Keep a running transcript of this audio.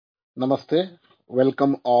Namaste,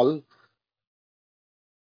 welcome all.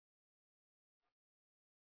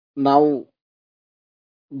 Now,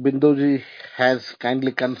 Binduji has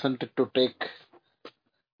kindly consented to take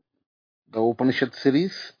the Upanishad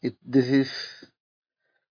series. This is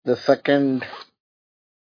the second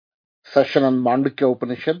session on Mandukya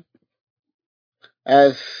Upanishad.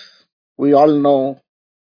 As we all know,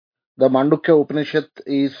 the Mandukya Upanishad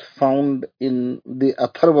is found in the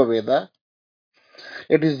Atharva Veda.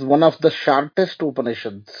 It is one of the shortest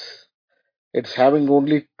Upanishads. It's having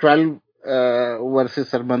only 12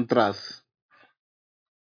 verses or mantras.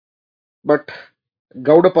 But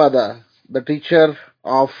Gaudapada, the teacher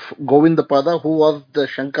of Govindapada, who was the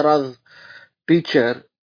Shankara's teacher,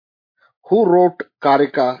 who wrote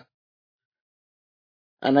Karika,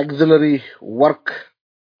 an auxiliary work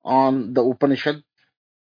on the Upanishad.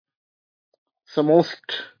 It's the most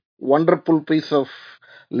wonderful piece of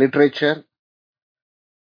literature.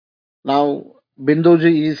 Now,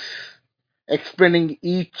 Binduji is explaining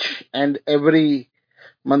each and every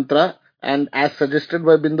mantra, and as suggested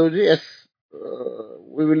by Binduji, yes,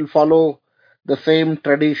 we will follow the same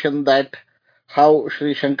tradition that how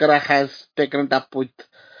Sri Shankara has taken it up with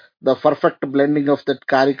the perfect blending of that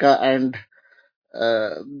Karika and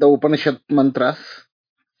the Upanishad mantras.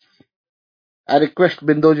 I request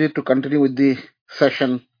Bindoji to continue with the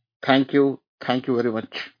session. Thank you. Thank you very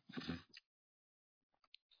much.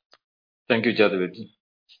 Thank you, Jadavedi.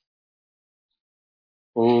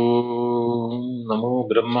 ॐ नमो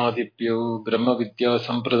ब्रह्मादिभ्यो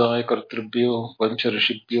ब्रह्मविद्यासम्प्रदायकर्तृभ्यो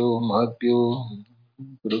वंशऋषिभ्यो महद्भ्यो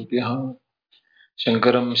गुरुभ्यः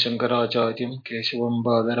शङ्करं शङ्कराचार्यं केशवं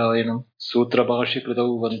बादरायणं सूत्रभाष्यकृतौ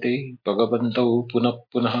वन्दे भगवन्तौ पुनः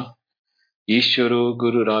पुनः ईश्वरो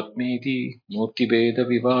गुरुरात्मेति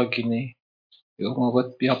मूर्तिभेदविभागिने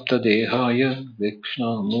व्योमवद्व्याप्तदेहाय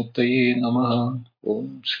दक्षिणामूर्तये नमः ॐ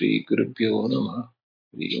श्रीगुरुभ्यो नमः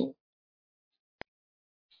हरि ओम्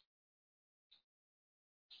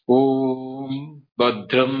ॐ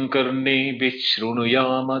भद्रं कर्णेभिः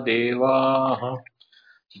शृणुयाम देवाः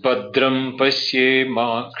भद्रं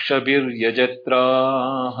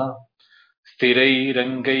पश्येमाक्षभिर्यजत्राः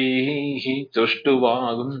स्थिरैरङ्गैः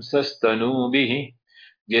तुष्टुवागुंसस्तनूभिः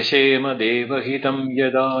व्यशेम देवहितं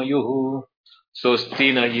यदायुः स्वस्ति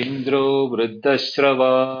न इन्द्रो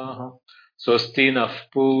वृद्धश्रवाः स्वस्ति नः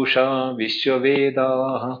पूषा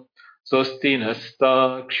विश्ववेदाः स्वस्ति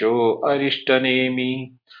नस्ताक्ष्यो अरिष्टनेमि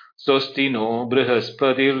स्वस्ति नो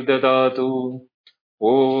बृहस्पतिर्ददातु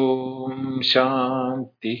ॐ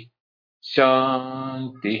शान्ति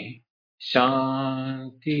शान्ति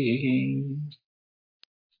शान्तिः.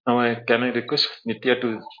 Now can I request Nitya to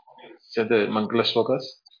say the Mangala Slokas?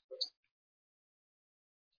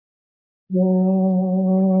 ॐ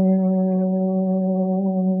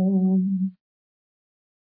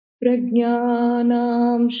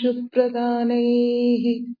प्रज्ञानां शुप्रदानैः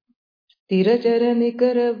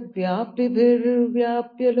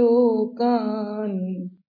स्थिरचरनिकरव्याप्तिभिर्व्याप्य लोकान्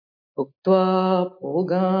उक्त्वा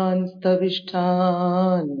भोगान्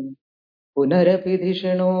स्थविष्ठान् पुनरपि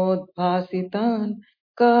धिषणोद्भासितान्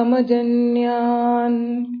कामजन्यान्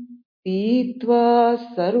पीत्वा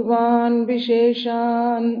सर्वान्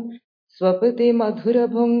विशेषान् स्वपिति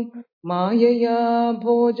मधुरभुङ् मायया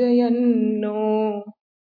भोजयन्नो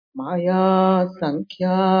माया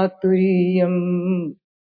सङ्ख्यातुरीयम्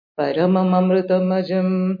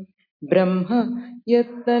परमममृतमजम् ब्रह्म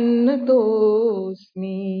यत्तन्नतोऽस्मि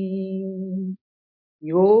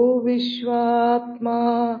यो विश्वात्मा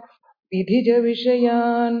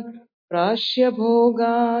विधिजविषयान् प्राश्य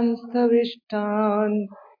भोगान् स्थविष्ठान्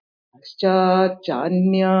पश्चाच्चान्यान्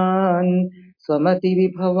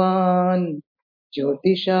स्वमतिविभवान्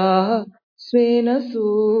ज्योतिषाः स्वेन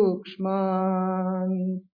सूक्ष्मान्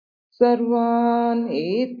सर्वान्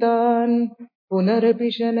एतान् पुनरपि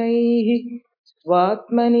शनैः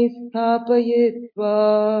स्वात्मनि स्थापयित्वा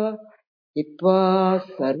हित्वा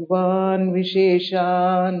सर्वान्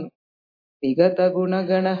विशेषान्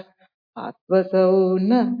विगतगुणगणः आत्मसौ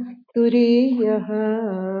न तुरीयः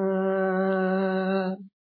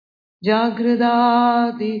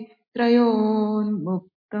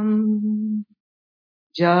जागृदादित्रयोन्मुक्तम्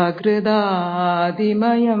जागृदादिमयम्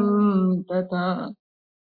तथा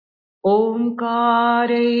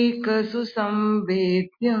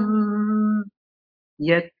ओङ्कारैकसुसंवेद्यम्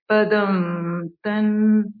यत्पदम्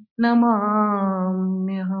तन्नमाम्यहम्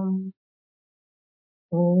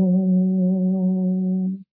ॐ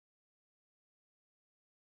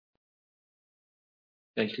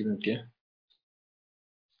Thank you, Nitya.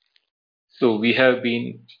 So we have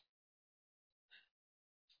been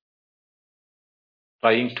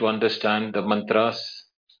trying to understand the mantras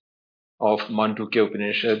of Mandukya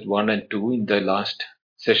Upanishad 1 and 2 in the last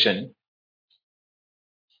session.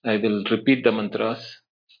 I will repeat the mantras.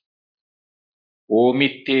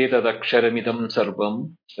 ओमित्येतदक्षरमिदं सर्वं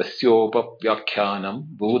तस्योपव्याख्यानं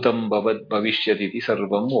भूतं भवद् भविष्यदिति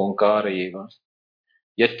सर्वम् ओङ्कार एव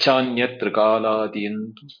यच्चान्यत् त्रिकालादीन्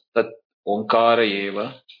तत् ओङ्कार एव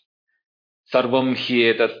सर्वं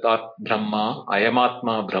ह्येतत् ब्रह्म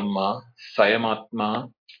अयमात्मा ब्रह्म सयमात्मा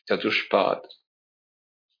चतुष्पाद.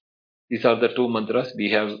 These are the two mantras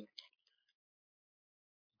we have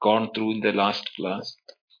gone through in the last class.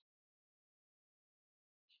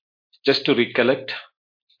 Just to recollect,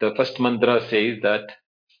 the first mantra says that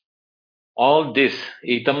all this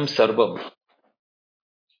itam sarvam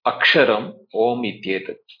aksharam om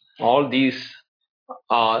ityetat. All these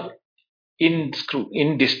are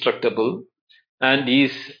indestructible and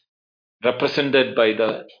is represented by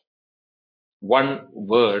the one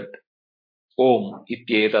word om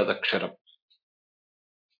ityetat aksharam.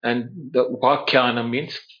 And the upakhyanam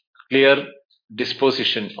means clear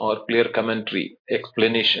disposition or clear commentary,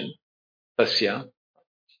 explanation, tasya,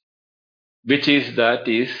 which is that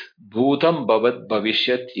is bhutam bhavat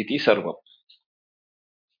bhavishyat iti sarvam.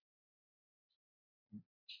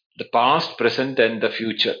 The past, present and the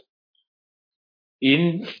future.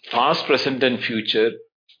 In past, present and future,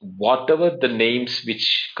 whatever the names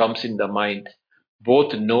which comes in the mind,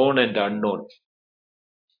 both known and unknown,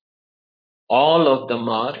 all of them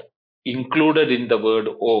are included in the word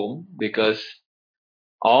om because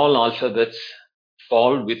all alphabets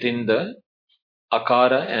fall within the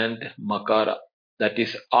akara and makara, that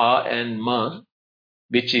is a and ma,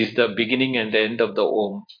 which is the beginning and the end of the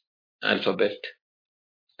om alphabet.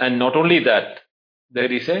 And not only that,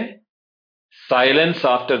 there is a silence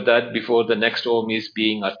after that before the next om is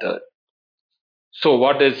being uttered. So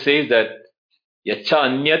what it says that yacha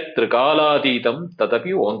anyat trikaladidam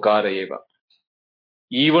tadapi onkara eva.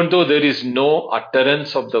 Even though there is no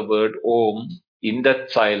utterance of the word om in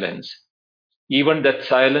that silence, even that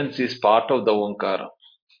silence is part of the onkara.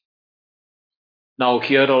 Now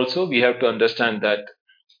here also we have to understand that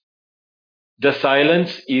the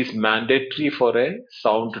silence is mandatory for a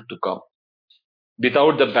sound to come.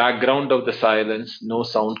 Without the background of the silence, no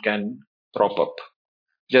sound can prop up.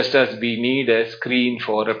 Just as we need a screen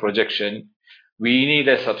for a projection, we need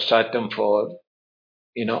a substratum for,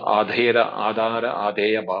 adhara,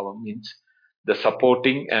 adheya bhava means the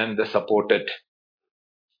supporting and the supported.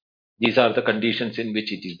 These are the conditions in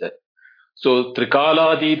which it is there. So,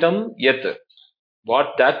 trikaladidam yat,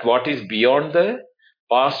 what is beyond the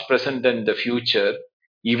past, present and the future,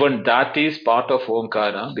 even that is part of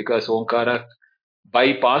Omkara, because Omkara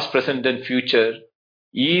by past, present and future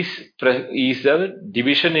is the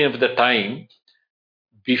division of the time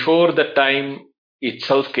before the time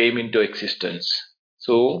itself came into existence.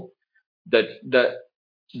 So the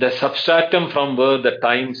substratum from where the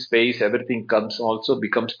time, space, everything comes also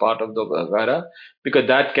becomes part of the Omkara, because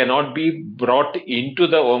that cannot be brought into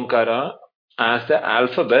the Omkara as the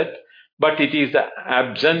alphabet, but it is the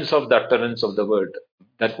absence of the utterance of the word.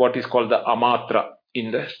 That's what is called the amatra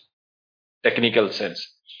in the technical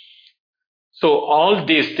sense. So all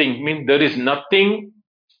these things mean there is nothing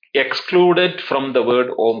excluded from the word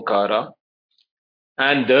Omkara,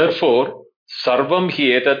 and therefore Sarvam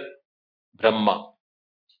Hietat Brahma.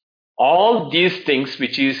 All these things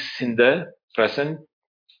which is in the present,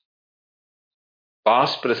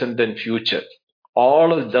 past, present and future,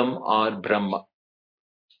 all of them are Brahma,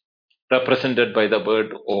 represented by the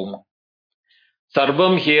word Om.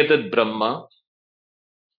 Sarvam Hietat Brahma.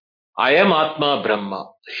 I am Atma Brahma.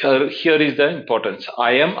 Here is the importance.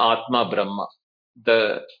 I am Atma Brahma.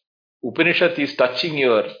 The Upanishad is touching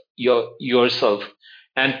yourself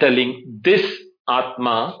and telling this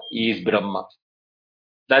Atma is Brahma.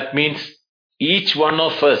 That means each one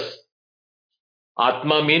of us,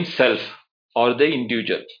 Atma means self or the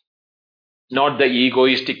individual, not the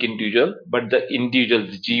egoistic individual, but the individual,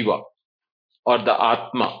 the Jiva or the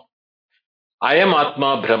Atma. I am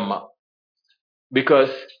Atma Brahma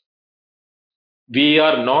because we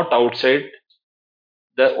are not outside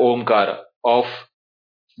the Omkara of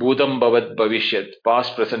Bhutam Bhavat Bhavishyat,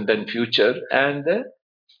 past, present and future, and the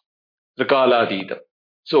Trikaladita.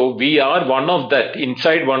 So we are one of that,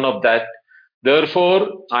 inside one of that.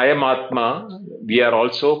 Therefore, I am Atma, we are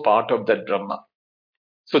also part of that Brahma.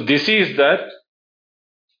 So this is that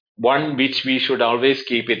one which we should always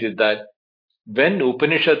keep it is that when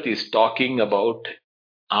Upanishad is talking about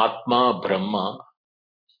Atma Brahma,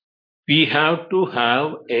 we have to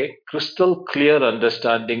have a crystal clear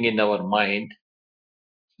understanding in our mind.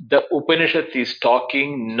 The Upanishad is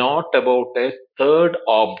talking not about a third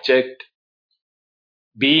object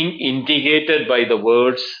being indicated by the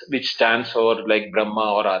words which stands for like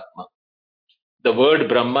Brahma or Atma. The word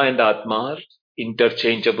Brahma and Atma are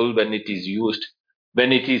interchangeable when it is used,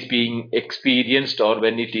 when it is being experienced or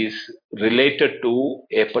when it is related to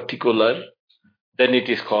a particular, then it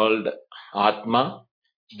is called Atma.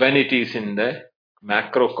 When it is in the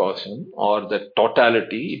macrocosm or the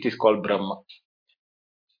totality, it is called Brahma.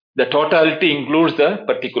 The totality includes the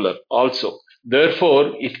particular also.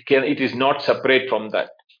 Therefore, it is not separate from that.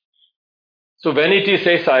 So when it is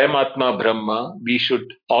says I am Atma Brahma, we should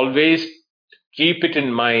always keep it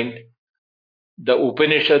in mind. The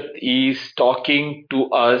Upanishad is talking to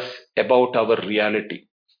us about our reality.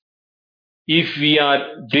 If we are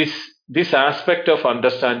this aspect of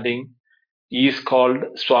understanding is called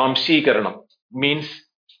Swamshikaranam, means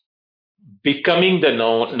becoming the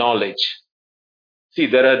knowledge. See,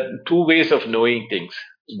 there are two ways of knowing things.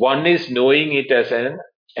 One is knowing it as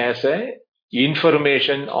a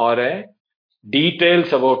information or a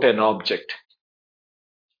details about an object.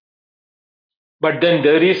 But then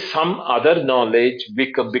there is some other knowledge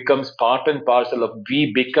becomes part and parcel of,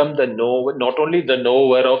 we become the knower, not only the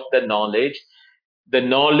knower of the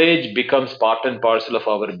knowledge becomes part and parcel of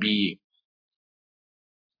our being.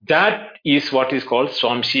 That is what is called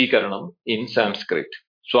Swamshikaranam in Sanskrit.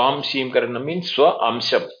 Swamshikaranam means Swa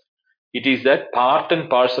Amsham. It is that part and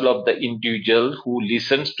parcel of the individual who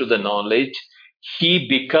listens to the knowledge. He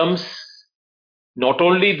becomes not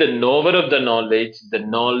only the knower of the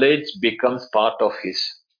knowledge becomes part of his.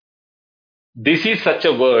 This is such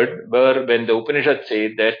a word where when the Upanishad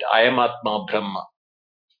say that I am Atma Brahma.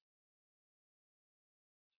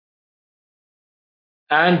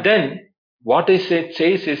 And then what it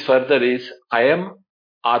says is further is I am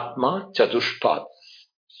Atma Chatushpad.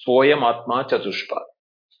 Soyam Atma Chatushpad.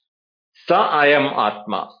 Sa I am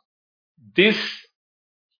Atma. This,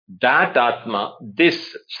 that Atma,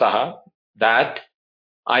 this Saha, that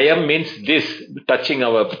I am means this, touching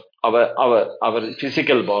our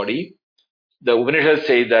physical body. The Upanishad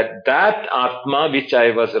say that Atma which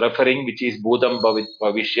I was referring, which is Bhudam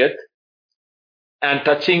Bhavishyat, and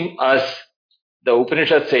touching us, the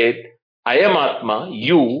Upanishad said, I am Atma,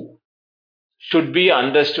 you should be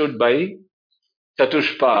understood by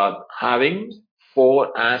Chatushpad, having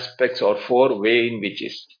four aspects or four way in which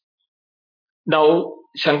is. Now,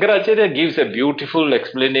 Shankaracharya gives a beautiful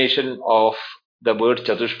explanation of the word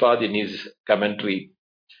Chatushpad in his commentary.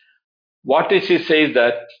 What is he says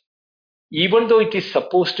that even though it is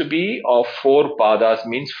supposed to be of four padas,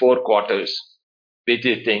 means four quarters, which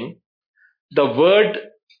is thing, the word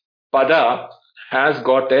pada has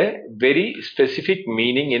got a very specific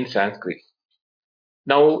meaning in Sanskrit.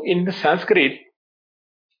 Now, in the Sanskrit,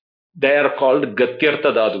 they are called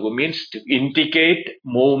gatyartha dhatu, means to indicate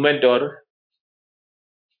movement or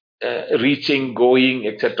reaching, going,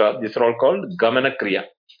 etc. These are all called gamana kriya.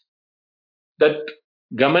 That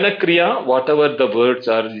gamana kriya, whatever the words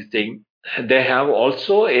are, thing, they have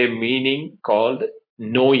also a meaning called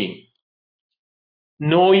knowing.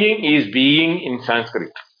 Knowing is being in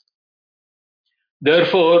Sanskrit.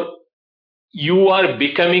 Therefore, you are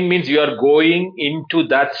becoming means you are going into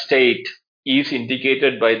that state is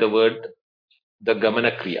indicated by the word, the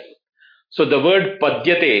gamana kriya. So the word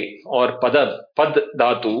padyate or pad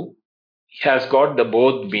dhatu has got the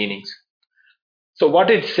both meanings. So what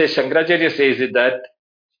it says, Shankaracharya says is that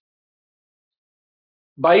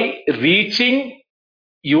by reaching,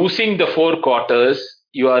 using the four quarters,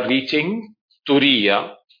 you are reaching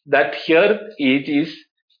Turiya. That here it is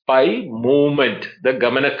by movement, the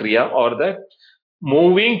gamana kriya or the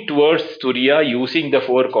moving towards Turiya using the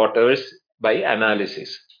four quarters by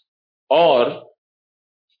analysis. Or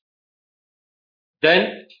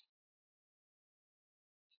then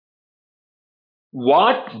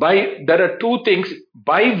there are two things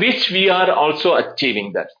by which we are also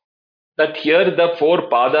achieving that. That here the four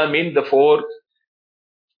pada mean the four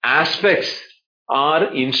aspects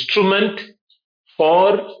are instrument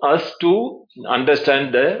for us to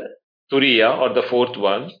understand the Turiya or the fourth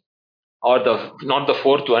one, or the not the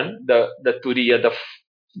fourth one, the Turiya,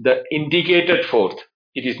 the indicated fourth.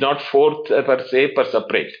 It is not fourth per se per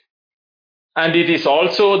separate. And it is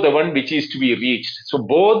also the one which is to be reached. So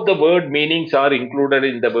both the word meanings are included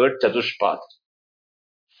in the word Chatushpad.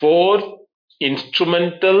 Fourth,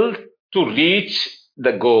 instrumental to reach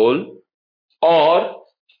the goal, or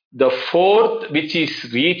the fourth which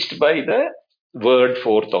is reached by the word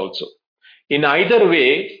fourth also. In either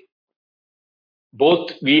way,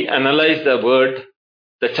 both we analyze the word,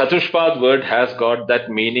 the Chatushpad word has got that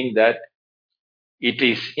meaning that it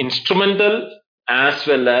is instrumental as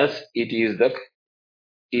well as it is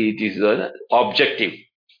the objective.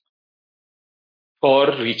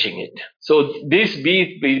 for reaching it. So this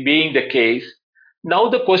being the case, now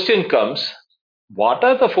the question comes, what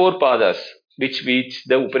are the four padas which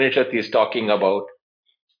the Upanishad is talking about?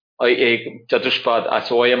 A Chatushpad,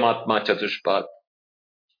 Asoyamatma Chatushpad.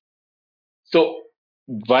 So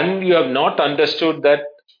when you have not understood that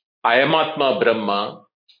I am Atma Brahma,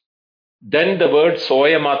 then the word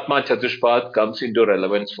Soyamatma Chatushpad comes into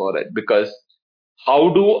relevance for it, because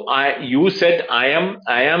you said I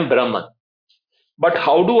am Brahman. But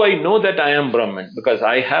how do I know that I am Brahman? Because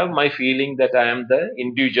I have my feeling that I am the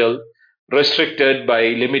individual restricted by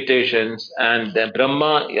limitations, and the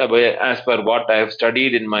Brahma, as per what I have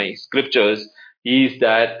studied in my scriptures, is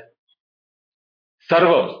that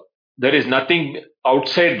Sarvam. There is nothing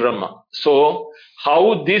outside Brahma. So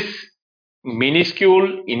how this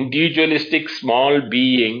minuscule, individualistic, small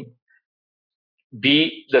being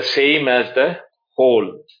be the same as the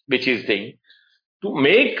whole, which is thing, to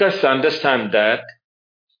make us understand that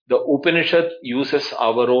the Upanishad uses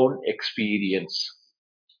our own experience.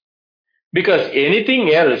 Because anything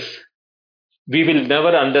else, we will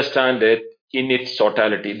never understand it in its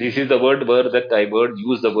totality. This is the word where that I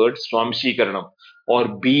use the word Swamshikaranam,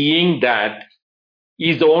 or being that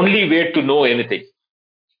is the only way to know anything.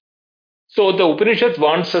 So the Upanishad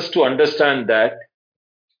wants us to understand that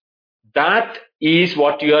that is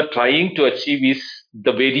what you are trying to achieve is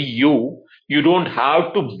the very you. You don't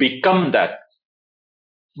have to become that.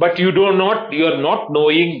 But you are not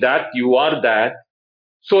knowing that you are that.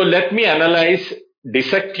 So let me analyze,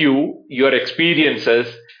 dissect your experiences,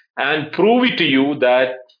 and prove it to you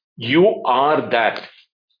that you are that.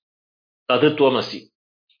 Tadattvamasi.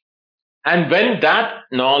 And when that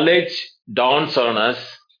knowledge dawns on us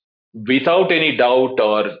without any doubt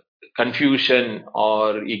or confusion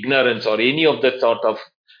or ignorance or any of that sort of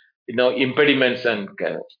impediments and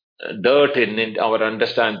dirt in our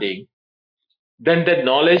understanding, then that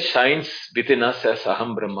knowledge shines within us as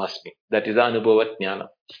Aham Brahmasmi. That is Anubhava Jnana.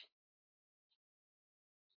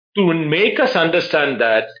 To make us understand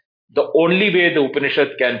that the only way the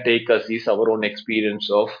Upanishad can take us is our own experience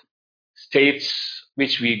of states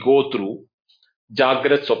which we go through,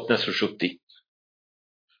 Jagrat, Swapna, Sushupti.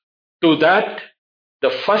 To that, the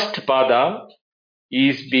first pada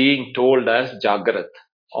is being told as Jagrat,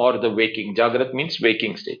 or the waking. Jagrat means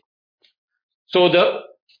waking state. So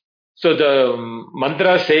the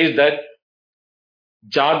mantra says that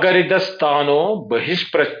Jagaridasthano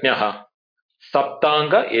Bahishpratnyaha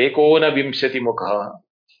Saptanga Ekona Vimshati Mukha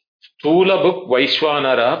Sthula Bhuk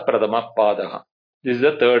Vaishwanara Pradama Padaha. This is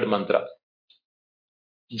the third mantra.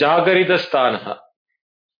 Jagaridasthanaha,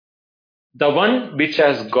 the one which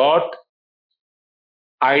has got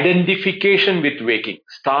identification with waking.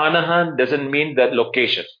 Sthanaha doesn't mean the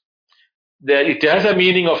location. It has a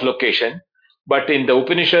meaning of location, but in the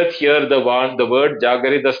Upanishad here the word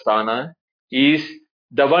Jagaridasthana is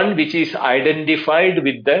the one which is identified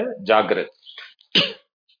with the Jagrat.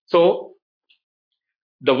 So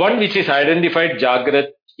the one which is identified Jagrat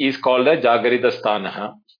is called a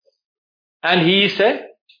Jagaridasthanaha, and he is a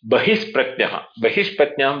Bahis Pratnyaha. Bahis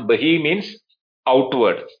Pratnyaha, Bahi means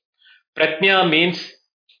outward. Pratnya means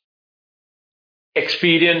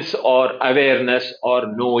experience or awareness or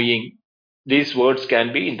knowing. These words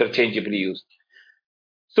can be interchangeably used.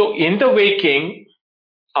 So in the waking,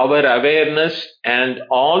 our awareness and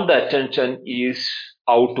all the attention is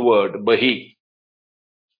outward, Bahi.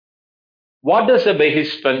 What does the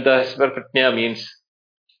Bahis means?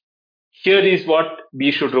 Here is what we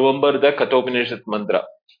should remember, the Kathopanishad mantra,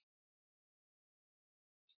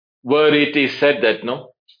 where it is said that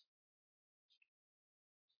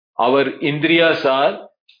our indriyas are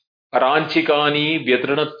paranchikani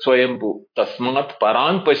vyadranat swayambu tasmat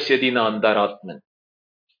parang pasyati na andaratman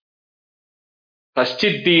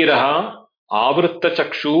kaschidiraha avritta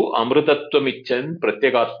chakshu amrutattvamichan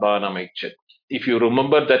pratyagatmanamichat. If you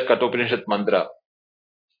remember that Kathopanishad mantra,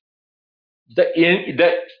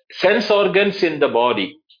 the sense organs in the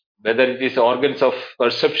body, whether it is organs of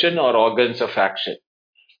perception or organs of action,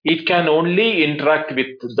 it can only interact with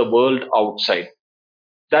the world outside.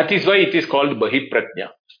 That is why it is called Bahipratnya.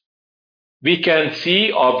 We can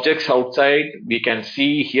see objects outside, we can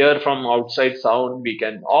hear from outside sound,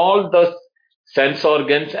 all the sense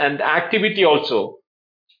organs and activity also.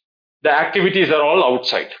 The activities are all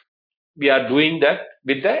outside. We are doing that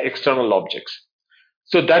with the external objects.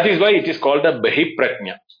 So that is why it is called a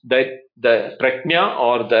Bahipratnya. The pratnya,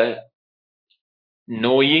 or the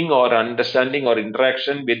knowing or understanding or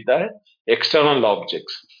interaction with the external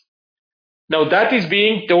objects. Now that is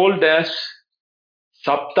being told as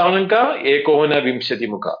Saptanka Ekona Vimshati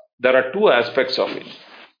Mukha. There are two aspects of it.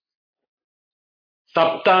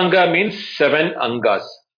 Saptanga means 7 angas.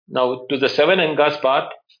 Now to the 7 angas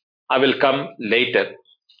part, I will come later.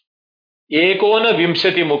 Ekona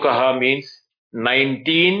Vimshati Mukaha means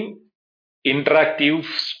 19 interactive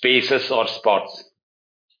spaces or spots.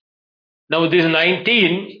 Now this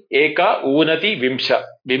 19, Eka Unati Vimsha.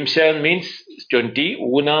 Vimsha means 20,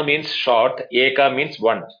 Una means short, Eka means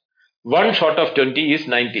 1. 1 short of 20 is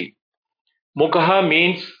 19. Mukaha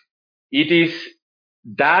means it is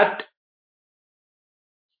that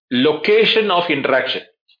location of interaction.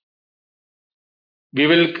 We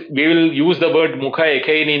will use the word Mukha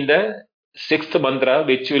again in the 6th mantra,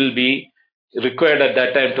 which will be required at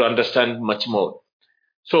that time to understand much more.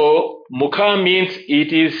 So Mukha means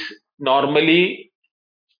it is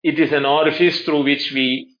an orifice through which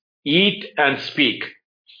we eat and speak.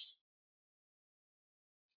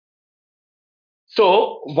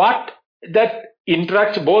 So what that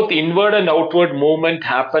interacts, both inward and outward movement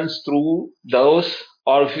happens through those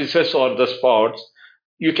orifices or the spots.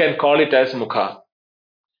 You can call it as Mukha.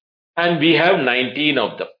 And we have 19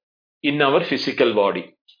 of them in our physical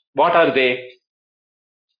body. What are they?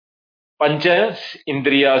 Pancha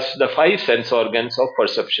Indriyas, the 5 sense organs of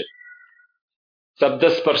perception. Sabda,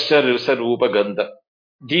 Sparsha, Rasa, Rupa, Gandha.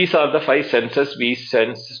 These are the 5 senses we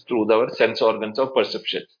sense through our sense organs of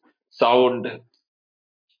perception. Sound,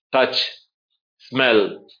 touch,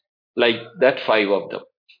 smell, like that 5 of them.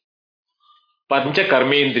 Pancha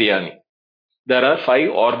Karmendriyani. There are 5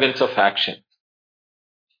 organs of action.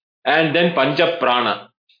 And then Pancha Prana.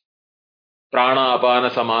 Prana,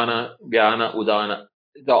 Apana, Samana, Vyana, Udana.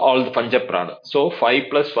 All the Pancha Prana. So 5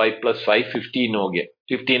 plus 5 plus 5, 15 ho gaya.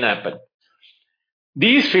 15 happen.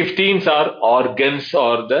 These 15s are organs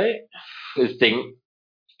or the thing,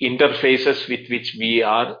 interfaces with which we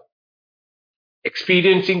are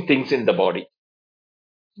experiencing things in the body.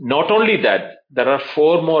 Not only that, there are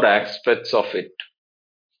 4 more aspects of it.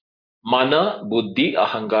 Mana, Buddhi,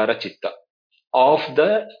 Ahankara, Chitta. Of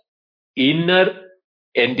the inner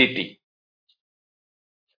entity.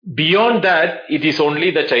 Beyond that, it is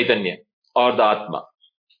only the Chaitanya or the Atma.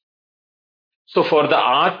 So for the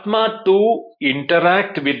Atma to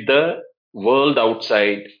interact with the world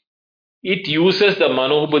outside, it uses the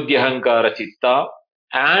Mano, Buddhi, Ahankara, Chitta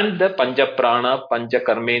and the Pancha Prana, Pancha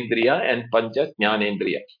Karmendriya and Pancha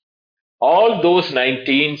Jnanendriya. All those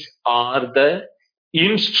 19s are the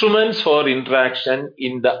instruments for interaction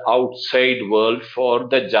in the outside world for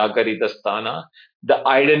the Jagarita Sthana, the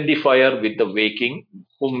identifier with the waking,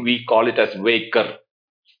 whom we call it as waker.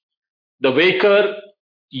 The waker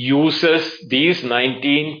uses these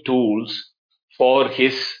 19 tools for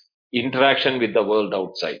his interaction with the world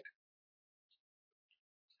outside.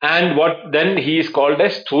 And what then he is called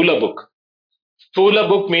as Sthula book. Sthula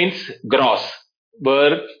book means gross,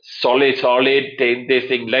 where solid, they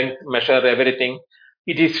think length, measure, everything.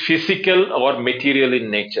 It is physical or material in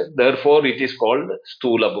nature. Therefore, it is called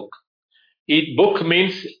Sthula book. Book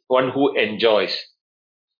means one who enjoys.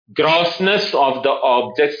 Grossness of the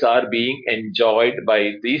objects are being enjoyed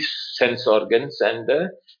by these sense organs and the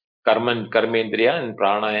karmendriya and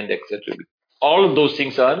prana and etc. All of those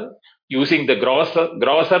things are using the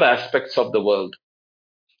grosser aspects of the world.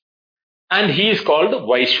 And he is called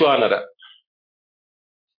Vaishwanara.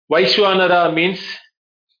 Vaishwanara means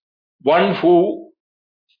one who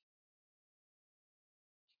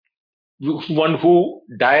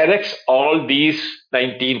directs all these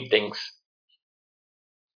 19 things.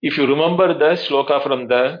 If you remember the shloka from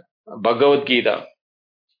the Bhagavad Gita,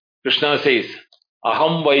 Krishna says,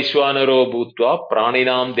 Aham Vaishwanaro Bhutva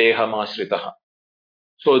Praninam Deham Ashritaha.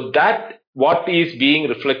 So that what is being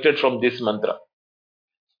reflected from this mantra.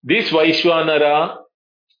 This Vaishwanara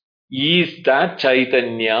is that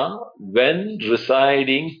Chaitanya when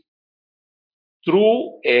residing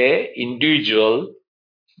through a individual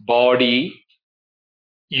body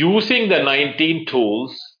using the 19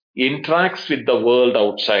 tools interacts with the world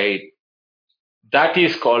outside. That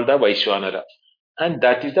is called the Vaishwanara. And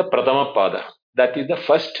that is the Pradama Pada. That is the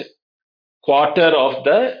first quarter of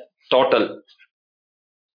the total,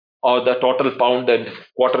 or the total pound and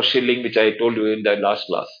quarter shilling, which I told you in the last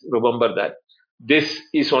class. Remember that. This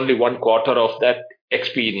is only 1/4 of that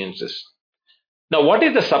experiences. Now, what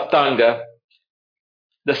is the Saptanga?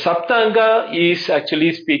 The Saptanga is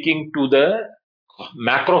actually speaking to the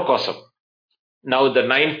macrocosm. Now, the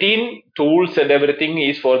 19 tools and everything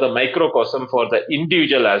is for the microcosm, for the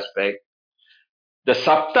individual aspect. The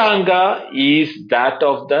Saptanga is that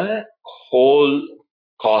of the whole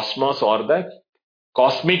cosmos or the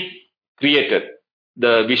cosmic creator,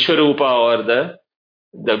 the Vishwarupa or the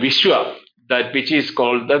Vishwa, that which is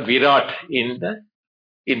called the Virat in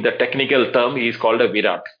the technical term, he is called a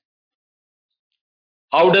Virat.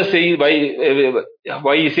 How does he, why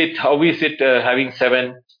is it, how is it having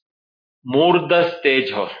 7? Murda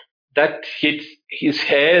stage, that hits his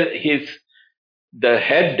hair, the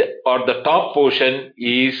head or the top portion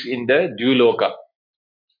is in the Dvuloka.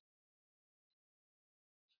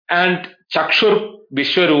 And Chakshur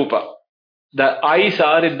Vishwarupa, the eyes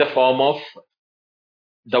are in the form of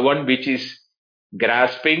the one which is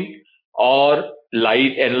grasping or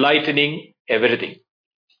light, enlightening everything.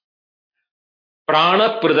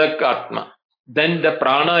 Prana Pradak Atma. Then the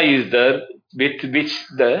prana is there with which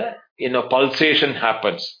the pulsation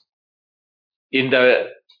happens.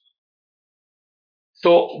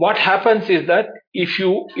 So what happens is that if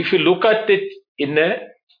you look at it in a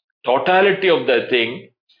totality of the thing,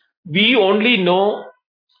 we only know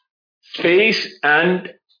space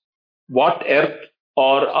and what earth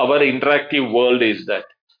or our interactive world is that.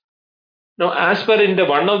 Now, as per in the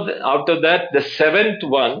one of the, out of that, the seventh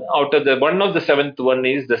one, out of the one of the seventh one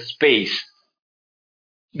is the space,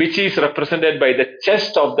 which is represented by the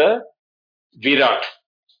chest of the Virat.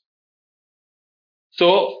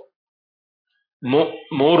 So,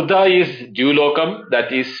 Murda is Dulokam,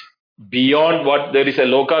 that is beyond what there is a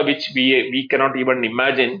loka which we cannot even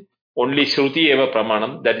imagine. Only Shruti eva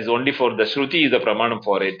pramanam, that is only for the Shruti is the pramanam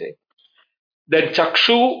for it. Then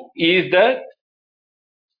Chakshu is the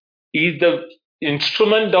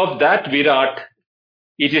instrument of that Virat.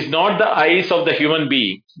 It is not the eyes of the human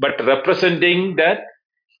being, but representing that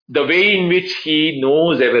the way in which he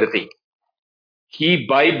knows everything. He,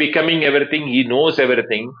 by becoming everything, he knows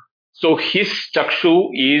everything. So his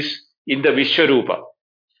Chakshu is in the Vishwarupa.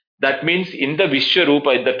 That means in the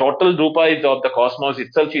Vishwarupa, the total Rupa is of the cosmos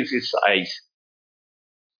itself is his eyes.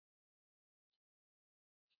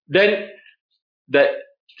 Then the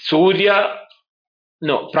Surya,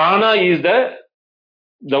 no, Prana is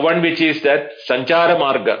the one which is that Sanchara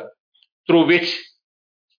Marga, through which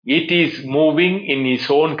it is moving in his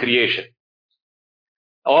own creation,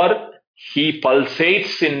 or he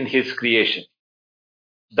pulsates in his creation.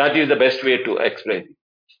 That is the best way to explain it.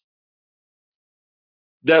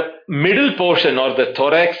 The middle portion or the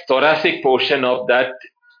thoracic portion of that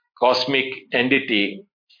cosmic entity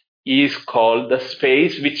is called the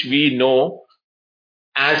space, which we know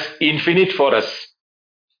as infinite for us.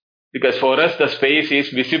 Because for us, the space is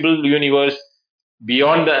visible universe.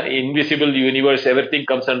 Beyond the invisible universe, everything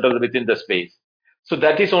comes under within the space. So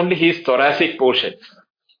that is only his thoracic portion.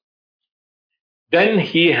 Then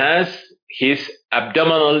he has his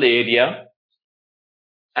abdominal area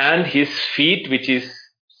and his feet, which is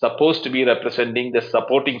supposed to be representing the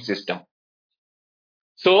supporting system.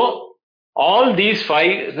 So all these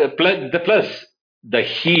five, the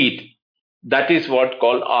heat, that is what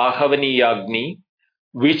called Ahavani Yagni,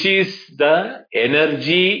 which is the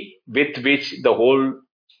energy with which the whole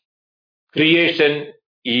creation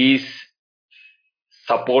is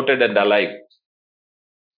supported and alive.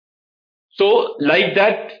 So like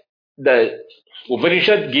that, the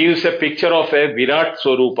Upanishad gives a picture of a Virat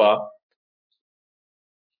Swarupa.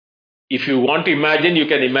 If you want to imagine, you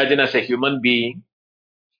can imagine as a human being.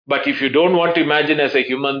 But if you don't want to imagine as a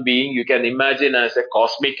human being, you can imagine as a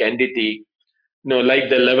cosmic entity. Like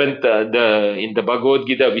the 11th, in the Bhagavad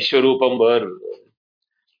Gita, Vishwarupam, where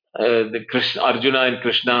the Krishna, Arjuna and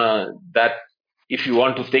Krishna, that if you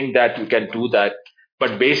want to think that, you can do that.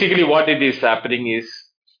 But basically, what it is happening is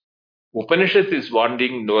Upanishad is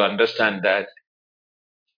wanting to understand that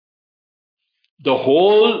the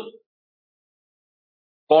whole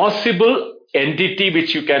possible entity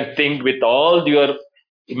which you can think with all your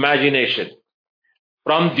imagination,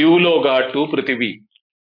 from Dyuloga to Prithvi,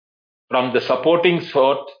 from the supporting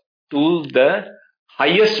sort to the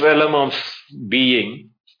highest realm of being,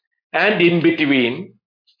 and in between,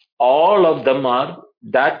 all of them are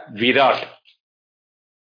that Virat.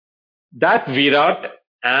 That Virat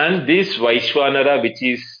and this Vaishwanara, which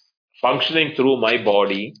is functioning through my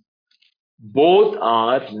body, both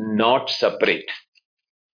are not separate.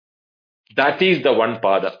 That is the one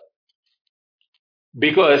pada.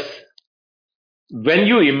 Because when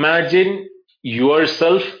you imagine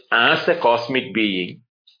yourself as a cosmic being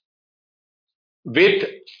with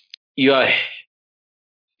your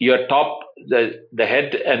top, the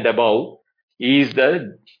head and above is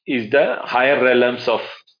the higher realms of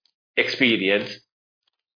experience.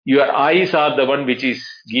 Your eyes are the one which is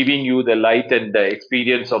giving you the light and the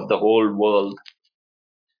experience of the whole world,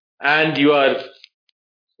 and your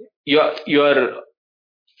your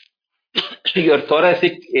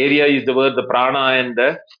thoracic area is where the prana and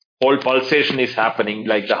the whole pulsation is happening,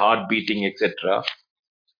 like the heart beating, etc.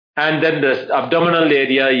 And then the abdominal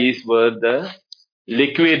area is where the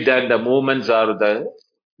liquid and the movements are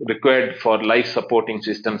required for life supporting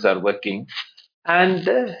systems are working, and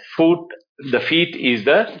the feet is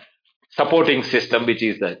the supporting system, which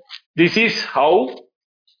is that. This is how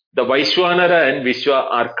the Vaishwanara and Vishwa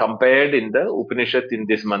are compared in the Upanishad in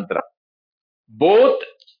this mantra. Both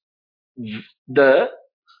the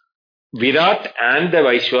Virat and the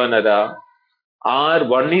Vaishwanara are,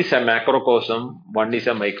 one is a macrocosm, one is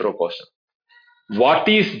a microcosm. What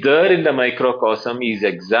is there in the microcosm is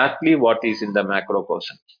exactly what is in the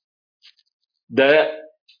macrocosm. The,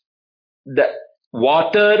 the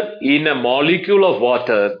water in a molecule of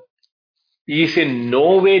water is in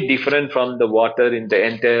no way different from the water in the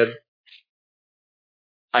entire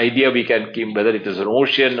idea we can keep, whether it is an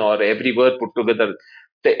ocean or everywhere put together.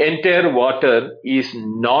 The entire water is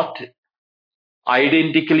not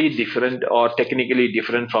identically different or technically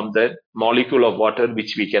different from the molecule of water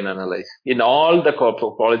which we can analyze. In all the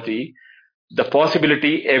quality, the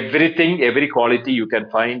possibility, everything, every quality you can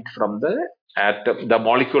find from the atom, the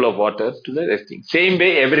molecule of water to the rest thing. Same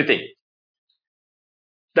way, everything.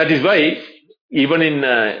 That is why even in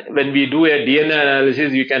when we do a DNA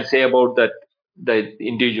analysis, you can say about that the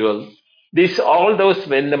individual. This all those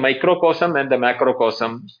when the microcosm and the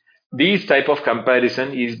macrocosm, these type of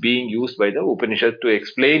comparison is being used by the Upanishad to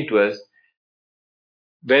explain to us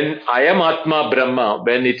when I am Atma Brahma,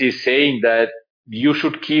 when it is saying that you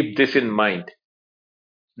should keep this in mind.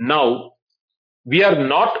 Now, we are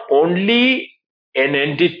not only an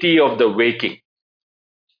entity of the waking,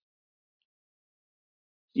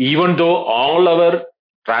 even though all our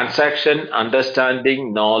transaction,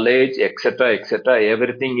 understanding, knowledge, etc.,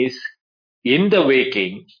 everything is in the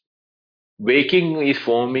waking. Waking is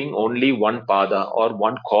forming only one pada or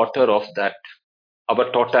one quarter of that,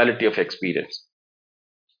 our totality of experience.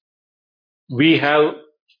 We have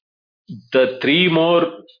the three more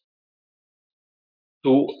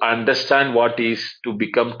to understand what is to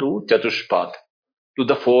become to Chatushpath, to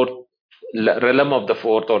the fourth realm of the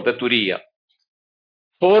fourth or the Turiya.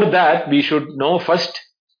 For that, we should know first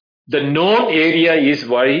the known area is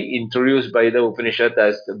why introduced by the Upanishad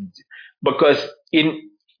as the, because in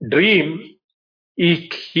dream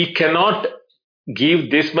he cannot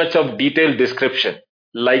give this much of detailed description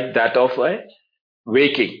like that of a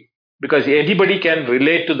waking, because anybody can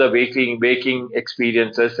relate to the waking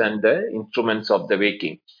experiences and the instruments of the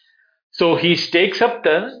waking. So he takes up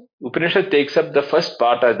the Upanishad takes up the first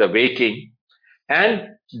part as the waking, and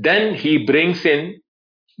then he brings in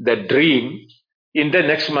the dream in the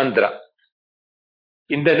next mantra.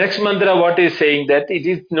 In the next mantra, what is saying that it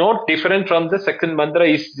is not different from the second mantra.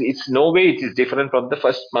 It's no way it is different from the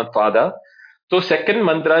first pada. So second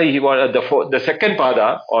mantra, the second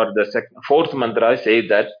pada or the fourth mantra says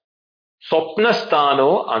that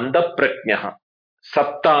Swapnasthano anda prajnaha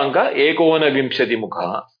saptanga ekona vimshati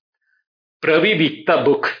mukha pravivikta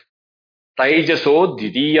book taijaso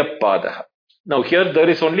didiya pada. Now here there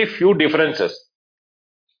is only few differences.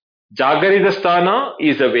 Jagaridasthana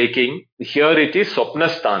is a waking. Here it is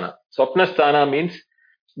Swapnasthana. Swapnasthana means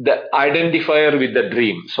the identifier with the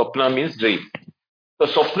dream. Swapna means dream. So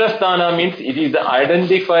Swapnasthana means it is the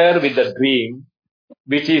identifier with the dream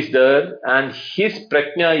which is there, and his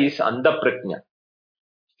prajna is anda prajna.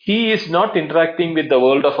 He is not interacting with the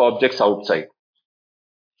world of objects outside.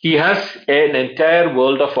 He has an entire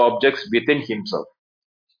world of objects within himself.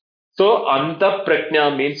 So anta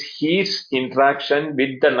prajna means his interaction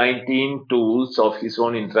with the 19 tools of his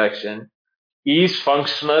own interaction is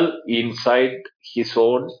functional inside his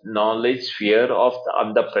own knowledge sphere of the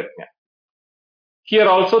anta prajna. Here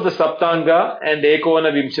also the Saptanga and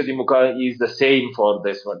Ekona Vimshati Mukha is the same for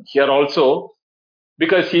this one. Here also,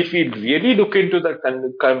 because if we really look into the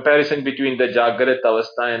comparison between the Jagrat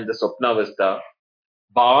Avastha and the Swapna Avastha,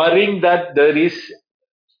 barring that there is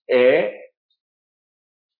a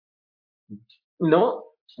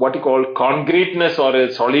what you call concreteness or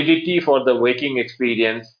a solidity for the waking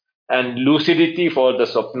experience and lucidity for the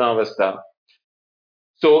Swapna Avastha.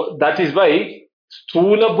 So that is why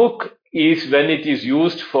Sthula book is when it is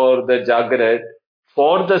used for the Jagrat.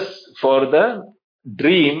 For the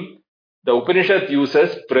dream, the Upanishad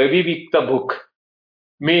uses Pravivikta book.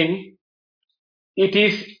 Mean it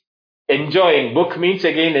is enjoying. Book means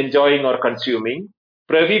again enjoying or consuming.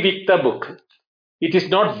 Pravivikta book. It is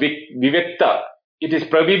not Vivekta. It is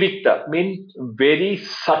Pravivikta. Means very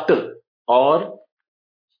subtle or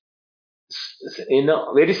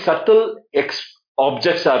very subtle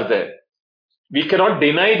objects are there. We cannot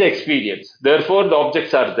deny the experience. Therefore, the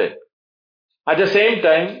objects are there. At the same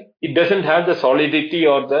time, it doesn't have the solidity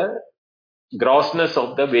or the grossness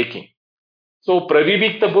of the waking. So,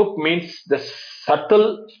 Pravivikta book means the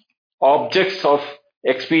subtle objects of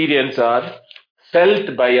experience are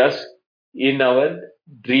felt by us in our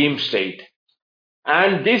dream state.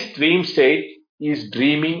 And this dream state is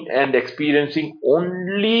dreaming and experiencing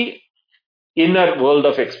only inner world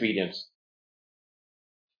of experience.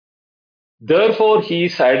 Therefore,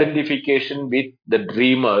 his identification with the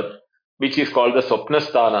dreamer, which is called the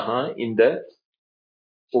Swapnasthanaha in the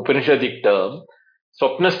Upanishadic term.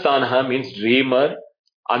 Swapnasthanaha means dreamer,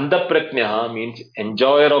 Andapratnyaha means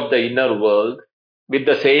enjoyer of the inner world, with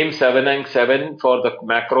the same 7 and 7 for the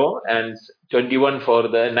macro and 21 for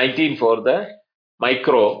the 19 for the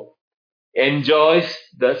micro, enjoys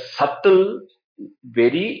the subtle,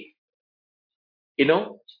 very,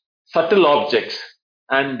 subtle objects.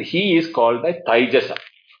 And he is called a Taijasa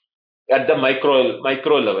at the micro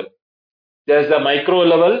level. There's the micro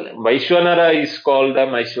level. Vaishwanara is called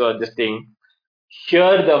the this thing.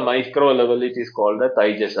 Here the micro level it is called the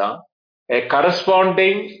Taijasa. A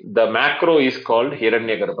corresponding the macro is called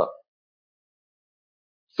Hiranyagarbha.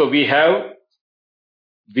 So we have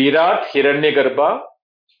Virat Hiranyagarbha.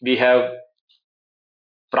 We have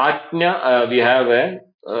Pratnya. We have a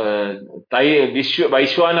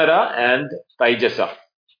Vaishwanara and Taijasa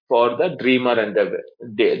for the dreamer and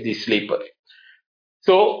the sleeper.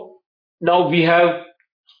 So now we have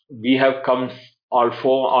come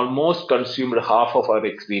almost consumed half of our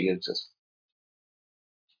experiences.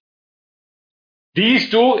 These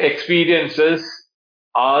two experiences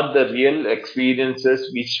are the real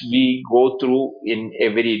experiences which we go through in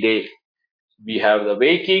every day. We have the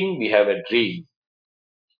waking, we have a dream,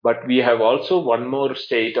 but we have also one more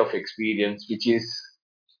state of experience, which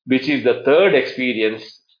is the third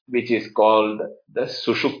experience, which is called the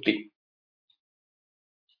sushupti.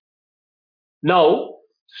 Now,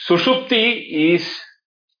 sushupti is,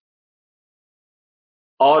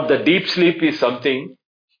 or the deep sleep is something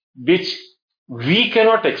which we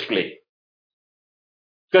cannot explain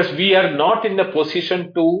because we are not in a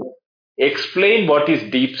position to explain what is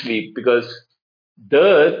deep sleep because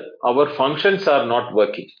there our functions are not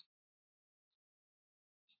working.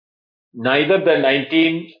 Neither the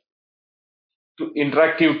 19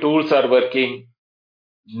 interactive tools are working,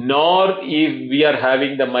 nor if we are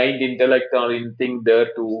having the mind, intellect, or anything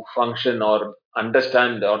there to function or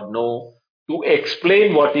understand or know to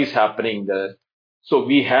explain what is happening there. So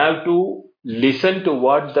we have to listen to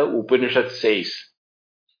what the Upanishad says.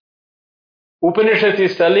 Upanishad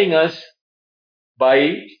is telling us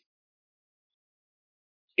by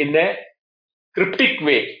in a cryptic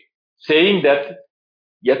way, saying that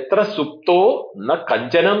yatra supto na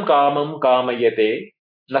kanchanam kamam kamayate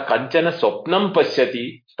na kanchana swapnam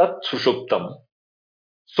pasyati tat sushuptam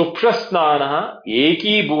सुप्शस्नानः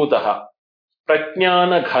एकीभूतः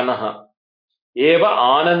प्रज्ञानघनः एव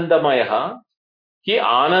आनन्दमयः हि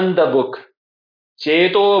आनन्दबुक्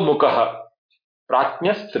चेतोमुखः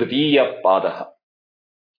प्राज्ञस्तृतीयपादः.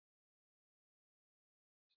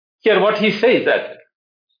 Here what he says that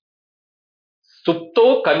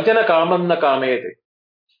supto kanchana kamam na kamete.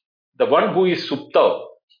 The one who is supta,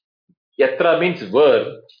 yatra means where,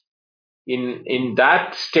 in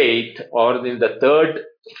that state or in the third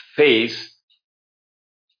phase,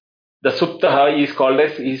 the supta is called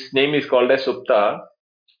as, his name is called as supta.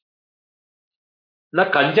 Na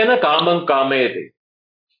kanchana kamam kamete.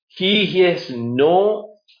 He has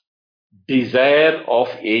no desire of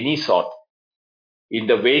any sort. In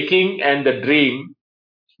the waking and the dream,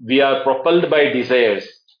 we are propelled by desires.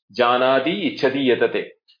 Janadi ichhati yatate.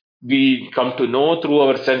 We come to know through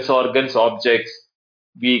our sense organs objects.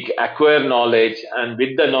 We acquire knowledge, and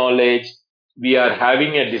with the knowledge, we are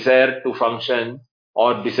having a desire to function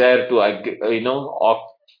or desire to,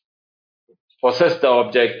 possess the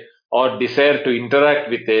object or desire to interact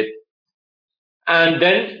with it. And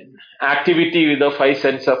then activity with the five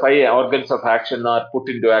organs of action are put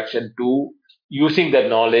into action to using the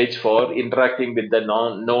knowledge for interacting with the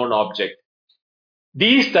known object.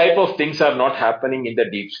 These type of things are not happening in the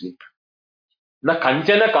deep sleep. Na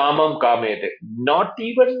kanchana kamam kamete. Not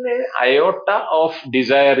even an iota of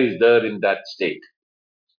desire is there in that state,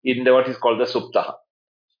 in what is called the supta.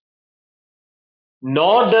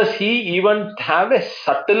 Nor does he even have a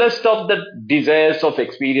subtlest of the desires of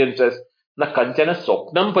experiences. Na kanchana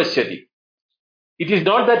swapnam pasyati. It is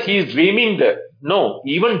not that he is dreaming there. No,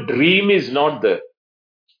 even dream is not there.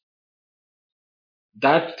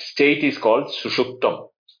 That state is called sushuptam.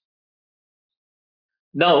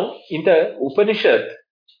 Now, in the Upanishad,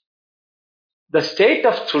 the state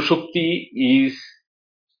of sushupti is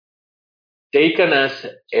taken as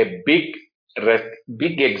a big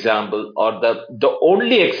example, or the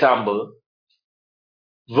only example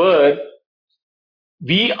where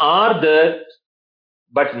we are there,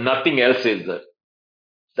 but nothing else is there.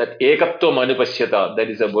 That ekatvam anupashyata, that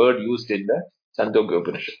is a word used in the Chandogya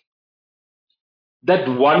Upanishad. That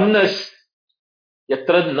oneness,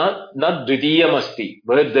 yatra na dvitiyam asti,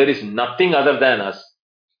 where there is nothing other than us.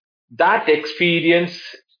 That experience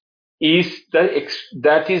is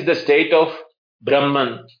that is the state of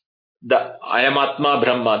Brahman, the I am Atma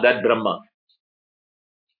Brahma, that Brahma.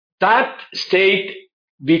 That state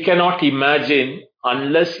we cannot imagine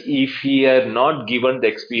unless if he had not given the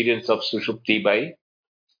experience of Sushupti by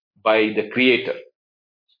the Creator.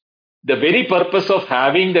 The very purpose of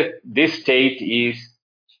having this state is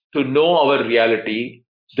to know our reality.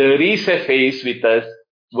 There is a phase with us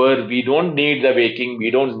where we don't need the waking, we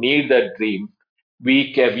don't need the dream.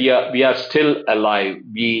 We are still alive.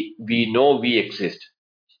 We know we exist.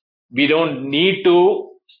 We don't need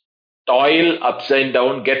to toil upside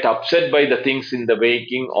down, get upset by the things in the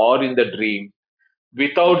waking or in the dream.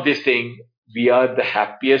 Without this thing, we are the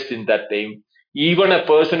happiest in that time. Even a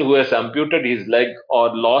person who has amputated his leg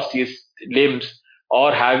or lost his limbs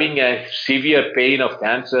or having a severe pain of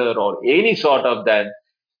cancer or any sort of that,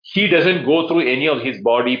 he doesn't go through any of his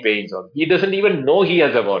body pains or he doesn't even know he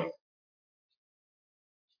has a body.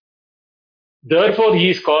 Therefore,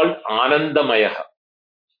 he is called Anandamaya.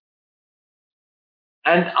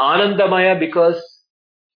 And Anandamaya because,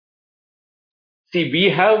 see, we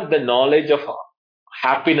have the knowledge of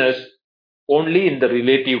happiness only in the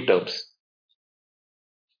relative terms.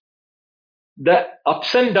 The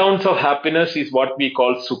ups and downs of happiness is what we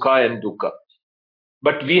call sukha and dukkha.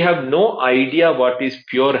 But we have no idea what is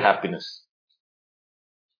pure happiness.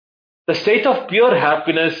 The state of pure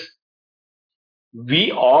happiness,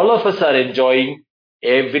 we all of us are enjoying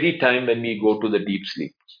every time when we go to the deep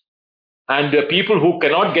sleep. And the people who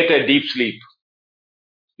cannot get a deep sleep,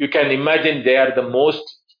 you can imagine they are the most,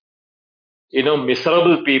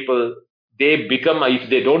 miserable people. They become, if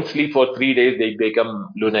they don't sleep for 3 days, they become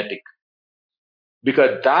lunatic.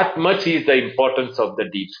 Because that much is the importance of the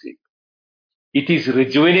deep sleep. It is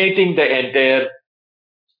rejuvenating the entire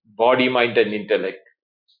body, mind, and intellect.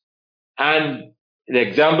 And the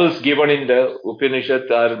examples given in the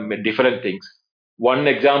Upanishads are different things. One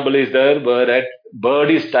example is there where a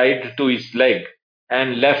bird is tied to his leg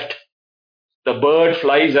and left. The bird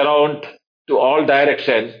flies around to all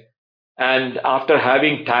directions, and after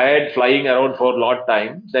having tired flying around for a lot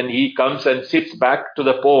time, then he comes and sits back to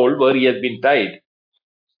the pole where he has been tied.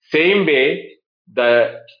 Same way,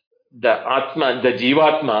 the Atma, the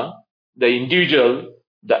Jivatma, the individual,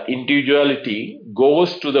 the individuality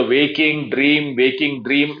goes to the waking dream,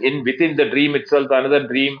 in within the dream itself, another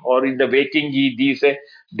dream, or in the waking he say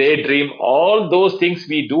daydream. All those things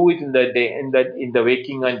we do it in the day, in the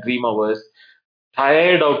waking and dream hours.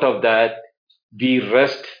 Tired out of that, we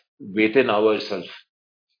rest within ourselves.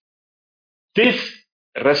 This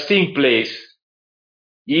resting place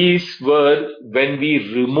is where when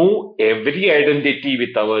we remove every identity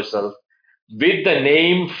with ourselves, with the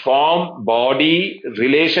name, form, body,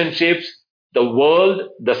 relationships, the world,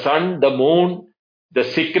 the sun, the moon, the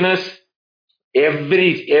sickness,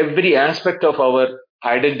 every aspect of our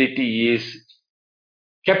identity is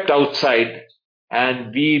kept outside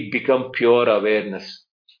and we become pure awareness.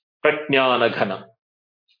 Pratnyana Ghana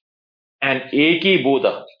and Eki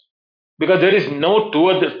Buddha. Because there is no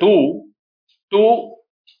two to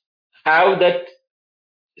have that,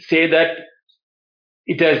 say that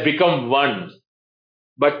it has become one,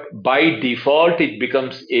 but by default it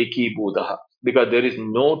becomes Eki Buddha because there is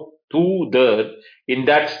no two there in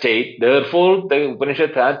that state. Therefore, the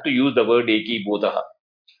Upanishad has to use the word Eki Buddha.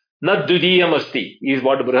 Na dvitiyam asti is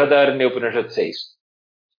what Brihadaranya Upanishad says.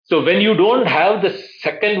 So when you don't have the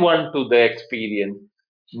second one to the experience,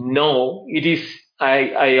 no, it is,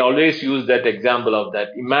 I always use that example of that.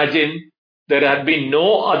 Imagine there had been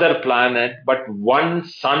no other planet but one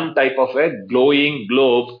sun type of a glowing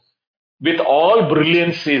globe with all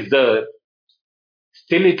brilliance is there.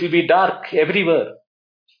 Still it will be dark everywhere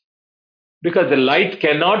because the light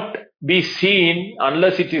cannot be seen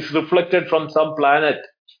unless it is reflected from some planet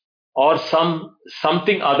or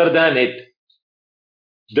something other than it.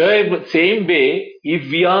 The same way, if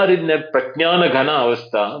we are in a prajnana ghana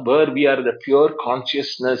avastha, where we are the pure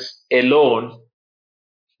consciousness alone,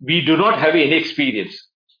 we do not have any experience.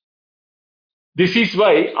 This is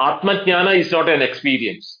why Atmajnana is not an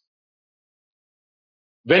experience.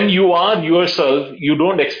 When you are yourself, you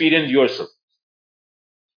don't experience yourself.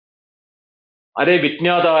 Are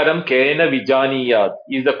Vitnyadaram Kena Vijaniyat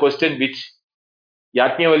is the question which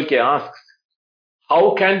Yajnavalkya asks.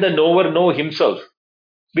 How can the knower know himself?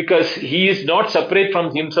 Because he is not separate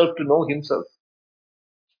from himself to know himself.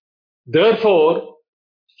 Therefore,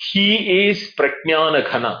 he is prajnana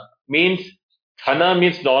ghana, means Ghana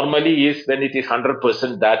means normally is when it is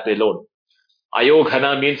 100% that alone. Ayo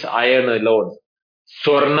Ghana means iron alone.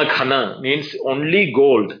 Swarna Ghana means only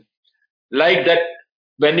gold. Like that,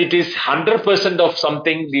 when it is 100% of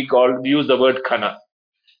something, we use the word Ghana.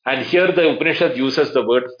 And here the Upanishad uses the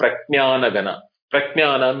word Prajnana Ghana.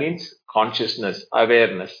 Prajnana means consciousness,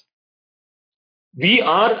 awareness. We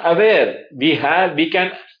are aware. We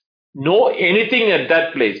can know anything at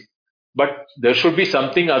that place. But there should be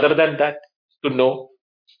something other than that to know.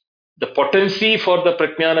 The potency for the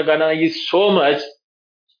Prajnana Gana is so much,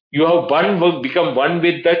 you have become one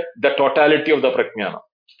with the totality of the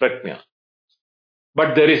Prajna.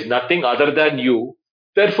 But there is nothing other than you,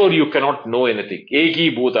 therefore you cannot know anything.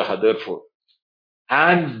 Eki Bhutaha, therefore.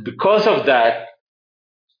 And because of that,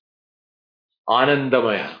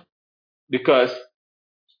 Anandamaya. Because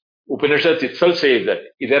Upanishad itself says that,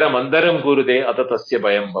 Idara Mandaram Gurude Atatasya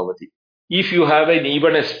Bayam Bhavati. If you have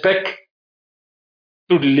even a speck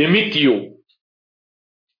to limit you,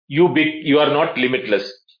 you are not limitless.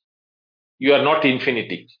 You are not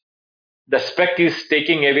infinity. The speck is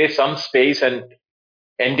taking away some space and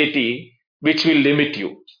entity which will limit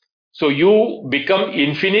you. So you become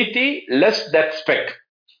infinity less that speck.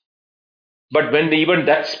 But when even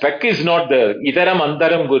that speck is not there, Idaram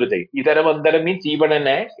Andaram Gurude. Idaram Andaram means even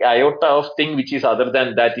an iota of thing which is other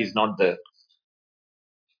than that is not there.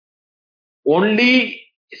 Only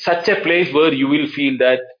such a place where you will feel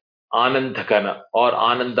that Anandagana or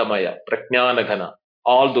Anandamaya, Prajnanagana,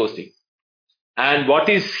 all those things. And what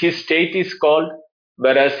is his state is called,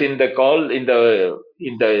 whereas in the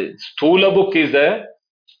Sthula book is the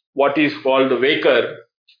what is called Vaker,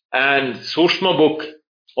 and Sushma book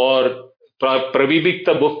or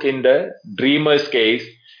Pravibhikta book in the dreamer's case.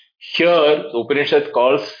 Here, the Upanishad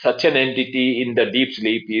calls such an entity in the deep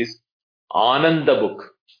sleep is Ananda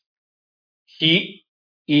book. He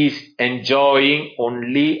is enjoying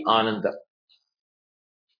only Ananda.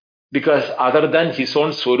 Because other than his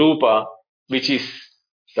own Swarupa, which is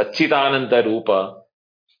Satchitananda Rupa,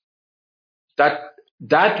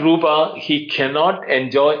 that Rupa he cannot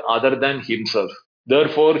enjoy other than himself.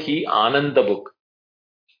 Therefore, he Ananda book.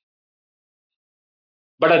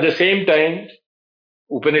 But at the same time,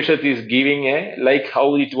 Upanishad is giving like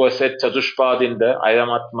how it was said Chatushpad in the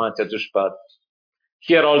Ayamatma Chatushpad.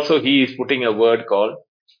 Here also he is putting a word called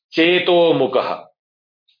Cheto Mukha.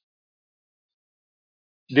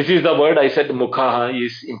 This is the word I said Mukha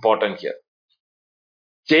is important here.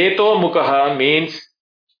 Cheto Mukha means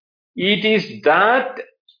it is that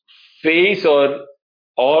face or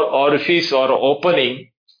orifice or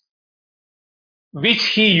opening which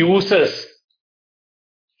he uses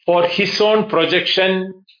for his own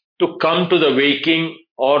projection to come to the waking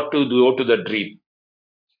or to go to the dream.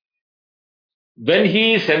 When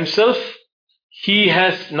he is himself, he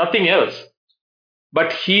has nothing else,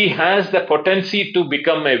 but he has the potency to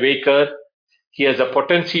become a waker, he has a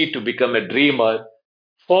potency to become a dreamer.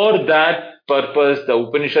 For that purpose, the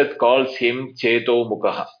Upanishad calls him Cheto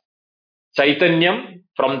Mukha. Chaitanyam,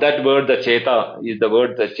 from that word the Cheta is the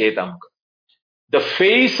word the Chetam. The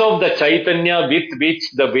face of the Chaitanya with which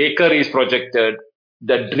the waker is projected,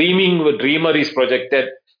 the dreamer is projected.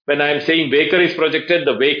 When I am saying waker is projected,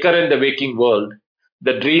 the waker and the waking world,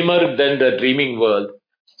 the dreamer, then the dreaming world.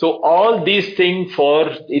 So all these things for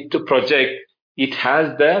it to project, it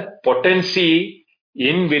has the potency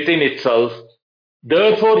in within itself.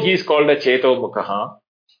 Therefore, he is called a Cheto Mukha,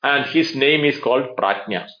 and his name is called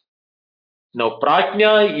Prajna. Now,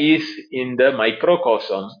 Prajna is in the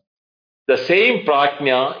microcosm. The same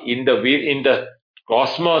Prajna in the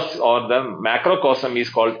cosmos or the macrocosm is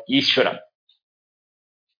called Ishvara.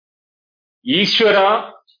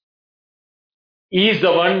 Ishvara is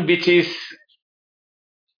the one which is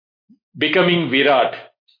becoming Virat.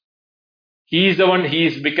 He is the one, he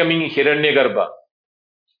is becoming Hiranyagarbha.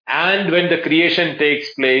 And when the creation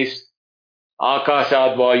takes place,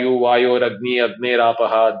 Akashad Vayu, Vayor Agni,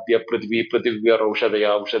 Agnerapaha, Adya Prithvi, Prithivya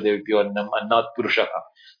Raushadaya, Aushadevyo Annam, Annat Purushaha.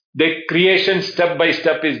 The creation step by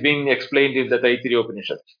step is being explained in the Taittiriya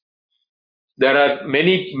Upanishad. There are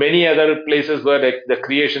many other places where the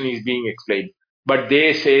creation is being explained, but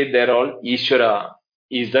they say they're all Ishvara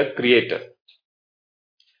is the creator.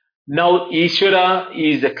 Now, Ishvara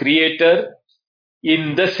is the creator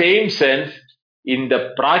in the same sense, in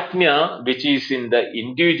the Prajna, which is in the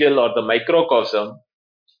individual or the microcosm,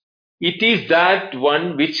 it is that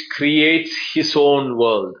one which creates his own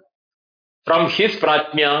world. From his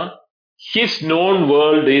Prajna, his known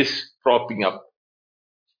world is propping up.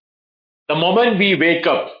 The moment we wake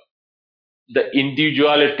up, the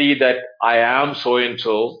individuality that I am so and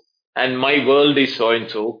so and my world is so and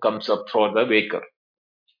so comes up for the waker.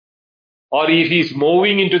 or if he's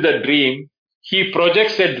moving into the dream, he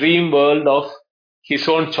projects a dream world of his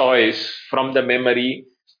own choice from the memory,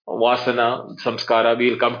 vasana, samskara.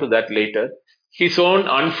 We'll come to that later. His own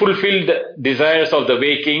unfulfilled desires of the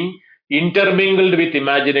waking, intermingled with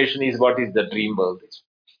imagination, is what is the dream world.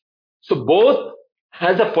 So both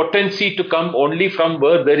has a potency to come only from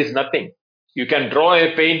where there is nothing. You can draw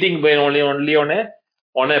a painting when only on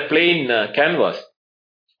a plain canvas,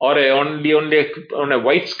 or on a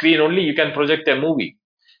white screen only you can project a movie.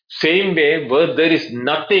 Same way, where there is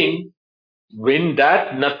nothing, when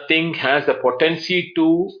that nothing has the potency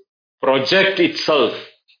to project itself,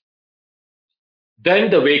 then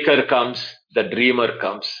the waker comes, the dreamer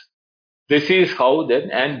comes. This is how then,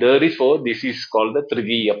 and therefore this is called the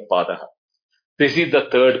Tridiya Padaha. This is the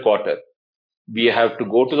third quarter. We have to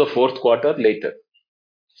go to the fourth quarter later.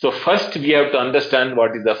 So first we have to understand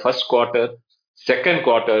what is the first quarter, second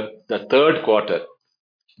quarter, the third quarter.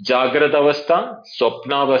 Jagrata Avastha,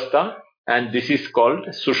 Swapna Avastha, and this is called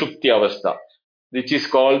Sushupti Avastha, which is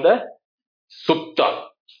called the Supta.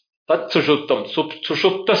 Tat Sushuptam.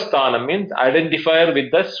 Sushupta Sthanam means identifier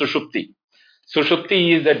with the Sushupti.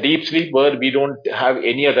 Sushupti is the deep sleep where we don't have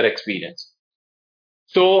any other experience.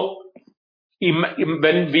 So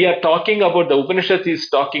when we are talking about the Upanishad is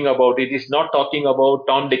talking about, it is not talking about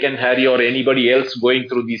Tom, Dick, and Harry or anybody else going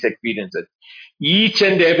through these experiences. Each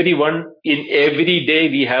and every one in every day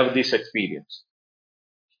we have this experience.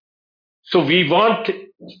 So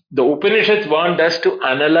the Upanishads want us to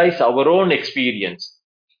analyze our own experience.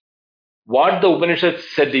 What the Upanishads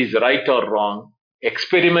said is right or wrong,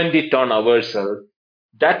 experiment it on ourselves.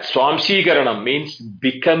 That Swamshikarana means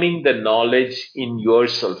becoming the knowledge in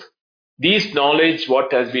yourself. This knowledge,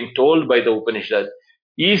 what has been told by the Upanishad,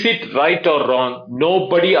 is it right or wrong?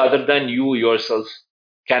 Nobody other than you yourself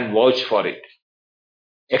can vouch for it.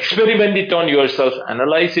 Experiment it on yourself,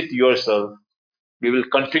 analyze it yourself. We will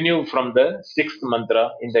continue from the sixth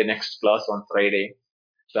mantra in the next class on Friday.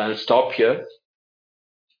 So I'll stop here.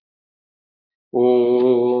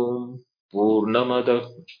 Om Purnamada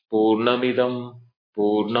Purnamidam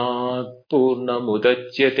Purnat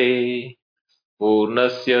Purnamudachyate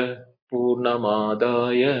Purnasya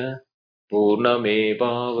Purnamadaya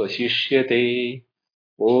Purnamevavashishyate.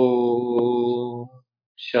 Om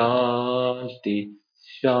Shanti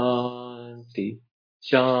Shanti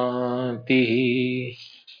Shanti.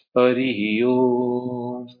 Harihi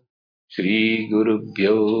Om. Shri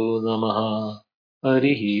Gurubhyo Namaha.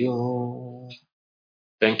 Harihi Om.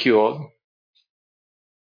 Thank you all.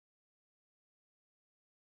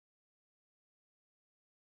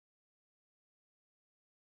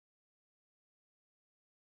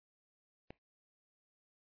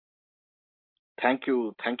 Thank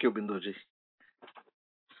you, Binduji,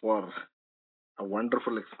 for a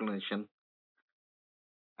wonderful explanation.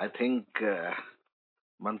 I think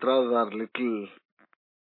mantras are little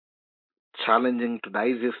challenging to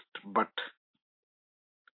digest, but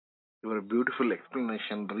your beautiful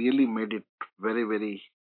explanation really made it very, very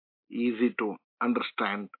easy to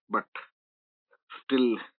understand. But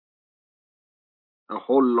still, a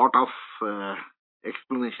whole lot of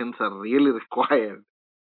explanations are really required.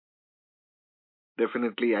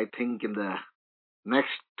 Definitely, I think in the next,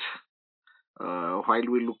 while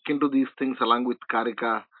we look into these things along with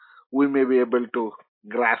Karika, we may be able to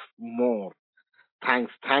grasp more.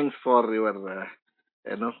 Thanks for your,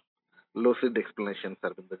 you know, lucid explanation,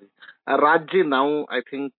 Sarvindaji. Rajji, now I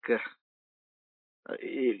think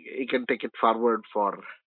you can take it forward for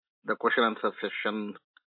the question answer session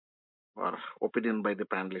or opinion by the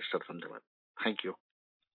panelists or something. Thank you.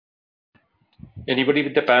 Anybody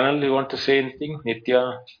with the panel who want to say anything?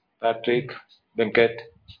 Nitya, Patrick, Venkat,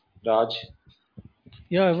 Raj.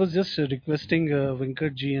 Yeah, I was just requesting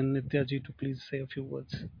Venkat ji and Nitya ji to please say a few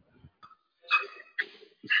words.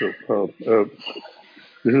 So,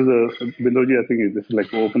 this is Bindoji. I think this is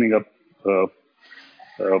like opening up, uh,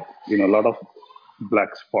 a lot of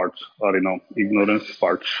black spots or ignorance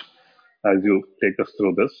spots as you take us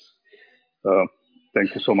through this. Uh,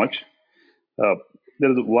 Thank you so much. Uh,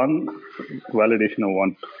 there is one validation I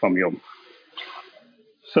want from you.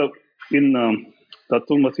 So, in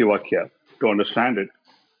Tattvamasi Vakya, to understand it,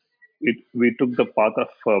 we took the path of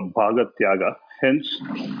Bhaga Tyaga, hence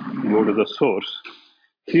go to the source.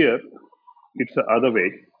 Here, it's the other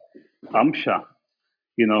way. Amsha,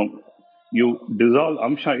 you know, you dissolve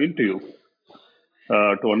Amsha into you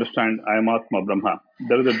to understand I am Atma Brahma.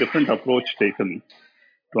 There is a different approach taken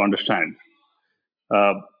to understand.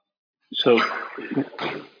 Uh, so,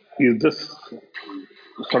 is this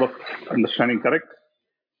sort of understanding correct?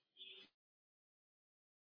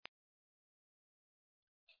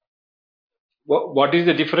 What is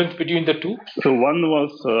the difference between the two? So one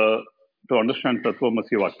was to understand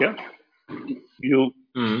Tattvamasi Vakya. You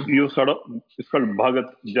Hmm. you sort of, it's called Bhagat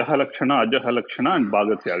Jahalakshana, Ajahalakshana, and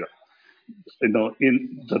Bhagat Yaga.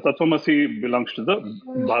 In the Tattvamasi belongs to the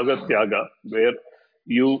Bhagat Yaga, where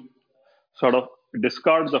you sort of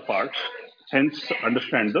discard the parts, hence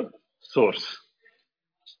understand the source.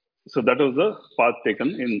 So that was the path taken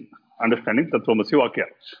in understanding Tattvamasi Vakya.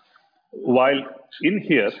 While in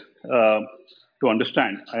here, to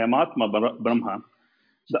understand I am Atma Brahma,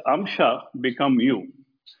 the Amsha become you.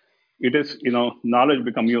 It is, knowledge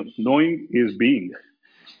become you. Knowing is being.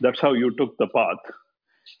 That's how you took the path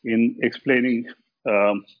in explaining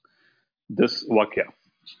this Vakya.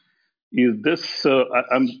 Is this,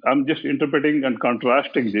 I'm just interpreting and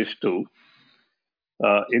contrasting these two.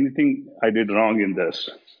 Anything I did wrong in this?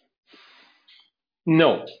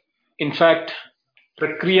 No. In fact,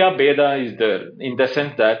 Prakriya Beda is there in the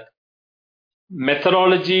sense that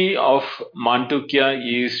methodology of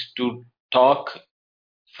Mandukya is to talk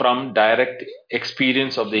from direct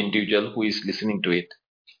experience of the individual who is listening to it.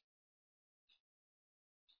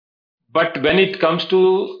 But when it comes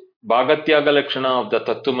to Bhagatyaga Lakshana of the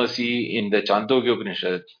Tattvamasi in the Chandogya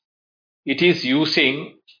Upanishad, it is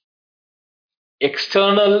using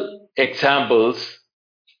external examples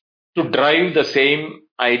to drive the same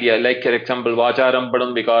idea. Like, for example,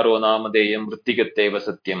 Vacharampadam Vikaro Namadeyam Vrittigatteva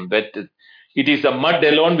Satyam. That it is the mud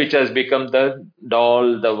alone which has become the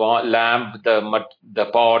doll, the lamp, the mud, the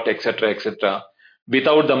pot, etc., etc.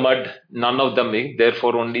 Without the mud, none of them.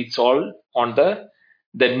 Therefore, only it's all on the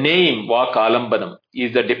name. Vakalambanam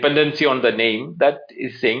is the dependency on the name that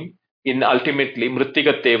is saying in ultimately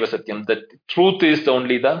Mrittigatteva Satyam. The truth is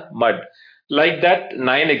only the mud. Like that,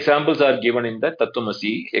 9 examples are given in the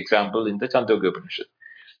Tattvamasi example in the Chandogya Upanishad.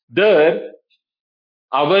 There,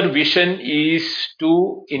 our vision is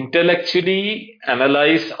to intellectually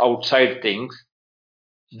analyze outside things,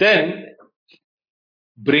 then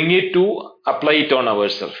bring it to apply it on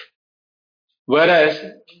ourselves. Whereas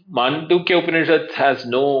Mandukya Upanishad has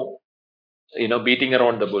no, beating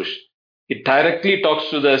around the bush. It directly talks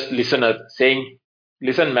to the listener, saying,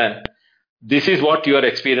 "Listen, man, this is what your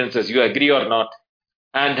experiences. You agree or not?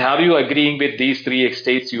 And are you agreeing with these 3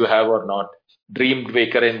 states you have or not? Dream,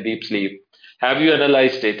 waker, and deep sleep. Have you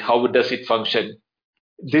analyzed it? How does it function?"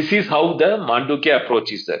 This is how the Mandukya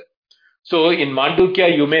approach is there. So in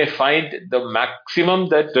Mandukya, you may find the maximum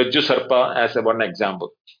that Rajju Sarpa as a one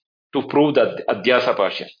example to prove that Adhyasa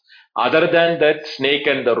Pasha. Other than that snake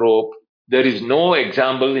and the rope, there is no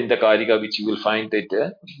example in the Karika which you will find it,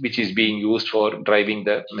 which is being used for driving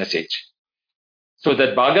the message. So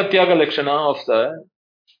that Bhagatyaga Lakshana of the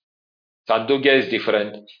Chandogya is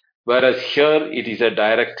different, whereas here it is a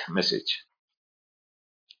direct message.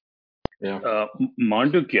 Yeah.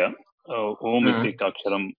 Mandukya, Om Mm,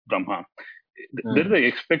 Ittikaksharam Brahma. There is mm, an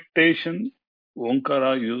expectation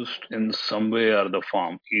Omkara used in some way or the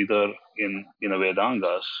form, either in a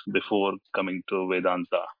Vedangas before coming to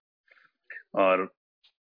Vedanta, or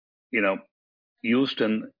you know used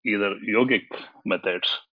in either yogic methods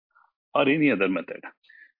or any other method.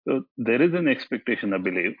 So there is an expectation, I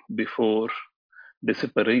believe, before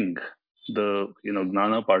disappearing the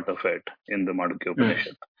gnana part of it in the Mandukya mm,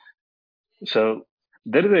 Upanishad. So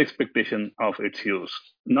there is an expectation of its use,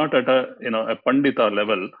 not at a pandita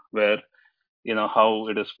level where how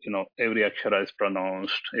it is, every akshara is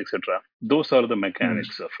pronounced, etc. Those are the mm.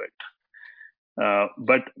 mechanics of it.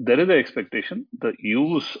 But there is an expectation. The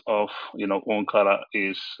use of Omkara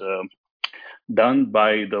is done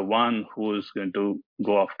by the one who is going to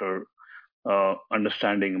go after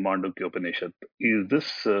understanding Mandukya Upanishad. Is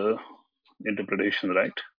this interpretation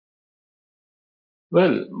right?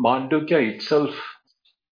 Well, Mandukya itself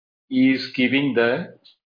is giving the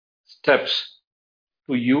steps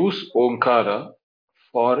to use Omkara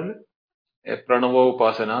for a Pranava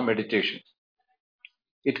Upasana meditation.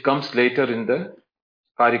 It comes later in the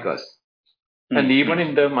Karikas. And Hmm, even hmm,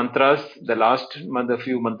 in the mantras, the last the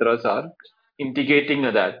few mantras are indicating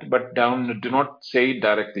that, but do not say it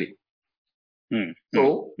directly. hmm, hmm,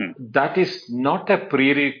 So hmm. that is not a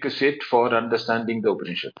prerequisite for understanding the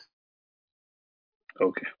Upanishad.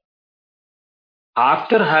 Okay.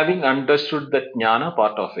 After having understood the jnana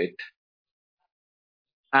part of it,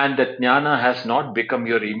 and that jnana has not become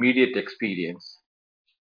your immediate experience,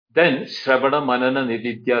 then Shravana, Manana,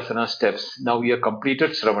 Nididhyasana steps. Now you have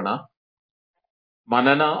completed Shravana,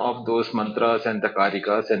 Manana of those mantras and the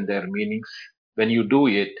Karikas and their meanings. When you do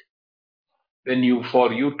it,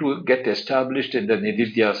 for you to get established in the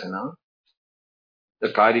Nididhyasana, the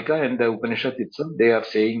Karika and the Upanishad itself, they are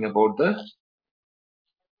saying about the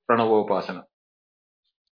Pranavopasana.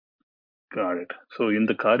 Got it. So in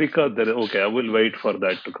the Karika, there. Okay, I will wait for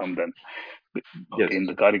that to come then. Yes, Okay, in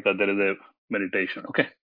the Karika, there is a meditation. Okay,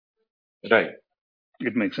 right.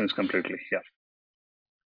 it makes sense completely. Yeah.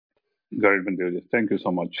 Got it, Bindu. Thank you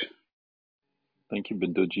so much. Thank you,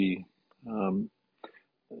 Binduji. Um,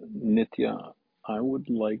 Nitya, I would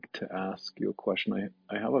like to ask you a question.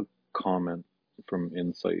 I have a comment from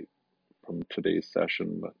Insight from today's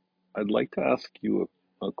session, but I'd like to ask you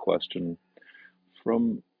a question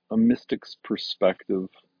from a mystic's perspective.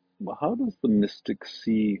 How does the mystic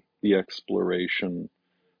see the exploration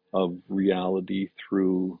of reality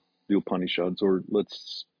through the Upanishads, or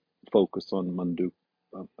let's focus on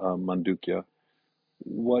Mandukya?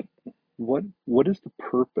 What what is the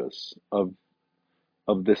purpose of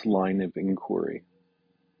this line of inquiry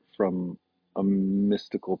from a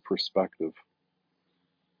mystical perspective?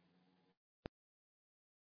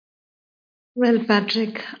 Well,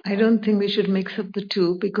 Patrick, I don't think we should mix up the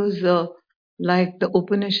two because, like the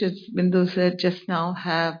Upanishads, Bindu said just now,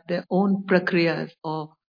 have their own prakriyas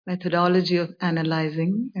or methodology of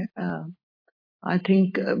analyzing. I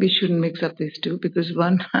think we shouldn't mix up these two because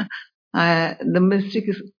one, the mystic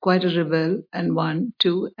is quite a rebel, and one,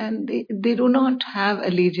 two, and they do not have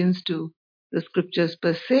allegiance to the scriptures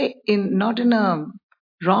per se, in not in a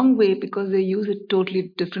wrong way because they use a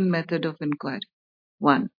totally different method of inquiry.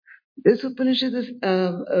 One. This Upanishad is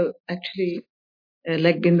actually,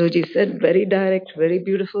 like Bindoji said, very direct, very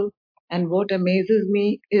beautiful. And what amazes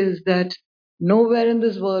me is that nowhere in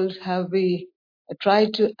this world have we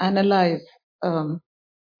tried to analyze um,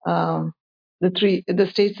 um, the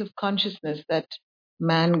states of consciousness that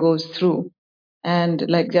man goes through. And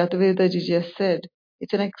like Jatavedaji just said,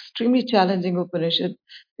 it's an extremely challenging Upanishad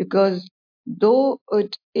because though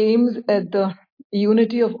it aims at the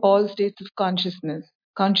unity of all states of consciousness,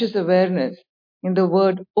 conscious awareness in the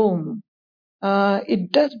word Om,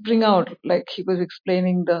 it does bring out, like he was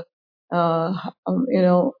explaining,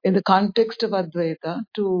 in the context of Advaita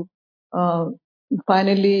to uh,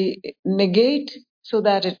 finally negate so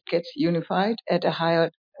that it gets unified at the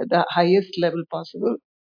highest level possible.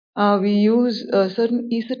 We use certain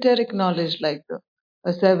esoteric knowledge like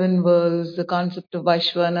the seven worlds, the concept of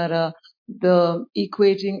Vaishvanara, the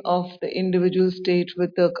equating of the individual state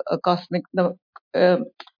with the the uh,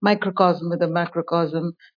 microcosm with the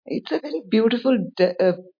macrocosm. It's a very beautiful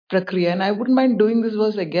prakriya, and I wouldn't mind doing this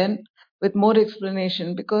verse again with more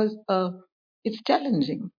explanation because it's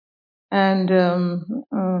challenging. And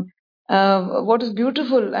what is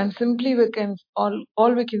beautiful and simply we can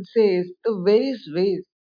all we can say is the various ways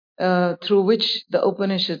through which the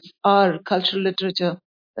Upanishads are cultural literature,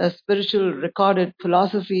 spiritual recorded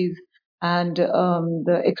philosophies, and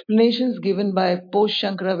the explanations given by post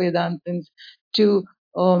Shankara Vedantins to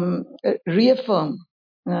reaffirm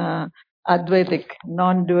uh, Advaitic,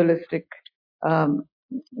 non-dualistic um,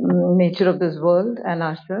 nature of this world and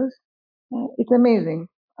ourselves. It's amazing.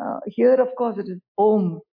 Here, of course, it is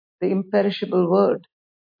Om, the imperishable word,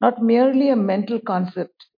 not merely a mental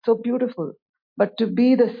concept, so beautiful, but to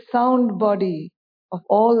be the sound body of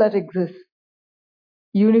all that exists,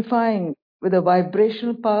 unifying with the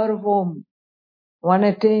vibrational power of Om, one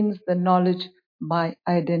attains the knowledge by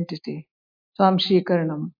identity.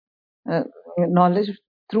 Swamshikaranam. Uh, knowledge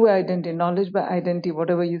through identity, knowledge by identity,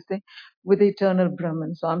 whatever you say, with eternal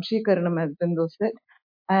Brahman. Swamshikaranam, as Bindu said.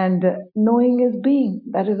 And knowing is being.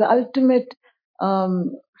 That is the ultimate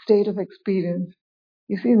state of experience.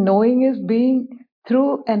 You see, knowing is being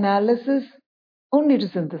through analysis only to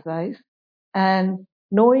synthesize, and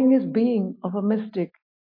knowing is being of a mystic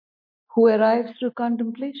who arrives through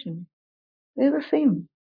contemplation. They're the same.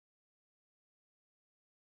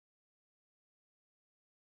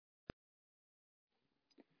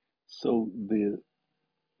 So the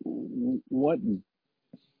what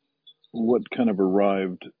what kind of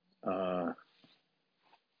arrived uh,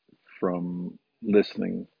 from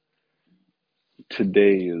listening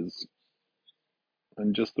today is,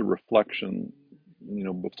 and just the reflection,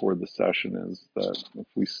 before the session is that if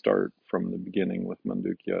we start from the beginning with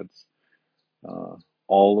Mandukya, it's uh,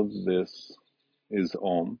 all of this is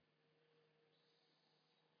Om,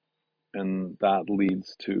 and that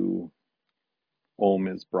leads to Om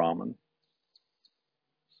is Brahman.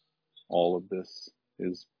 All of this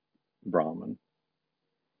is Brahman.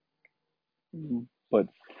 But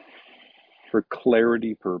for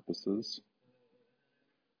clarity purposes,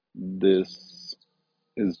 this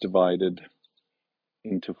is divided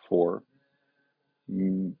into four,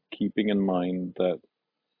 keeping in mind that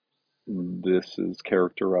this is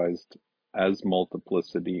characterized as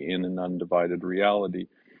multiplicity in an undivided reality.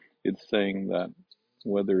 It's saying that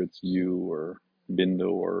whether it's you or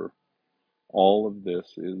Bindu or All of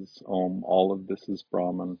this is Om, all of this is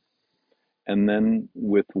Brahman. And then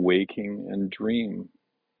with waking and dream,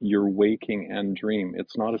 you're waking and dream.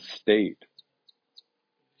 It's not a state.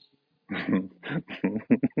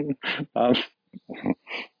 that's,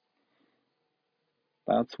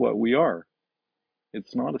 that's what we are.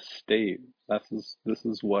 It's not a state. This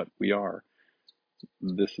is what we are.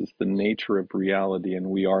 This is the nature of reality, and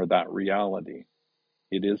we are that reality.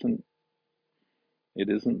 It isn't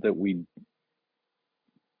that we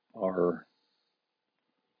are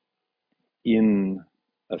in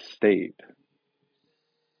a state.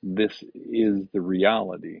 This is the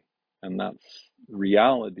reality, and that's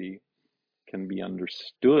reality can be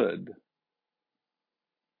understood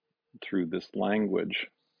through this language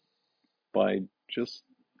by just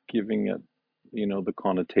giving it, the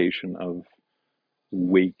connotation of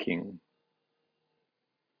waking.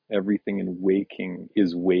 Everything in waking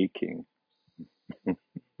is waking.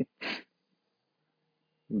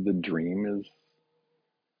 The dream is,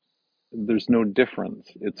 there's no difference.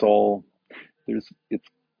 It's all there's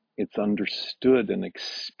it's understood and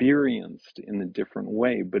experienced in a different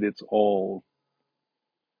way, but it's all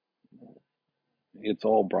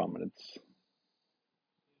Brahman. It's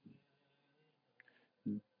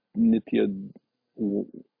Nitya.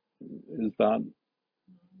 Is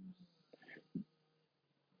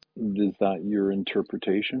that your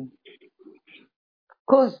interpretation? Of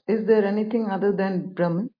course, is there anything other than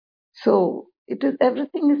Brahman? So it is,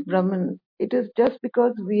 everything is Brahman. It is just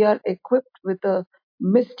because we are equipped with a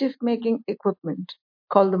mischief making equipment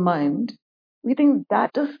called the mind. We think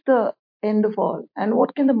that is the end of all. And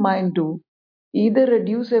what can the mind do? Either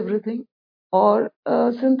reduce everything or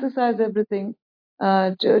synthesize everything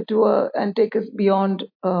and take us beyond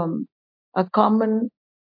a common,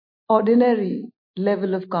 ordinary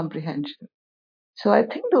level of comprehension. So I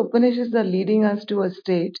think the Upanishads are leading us to a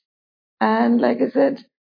state. And like I said,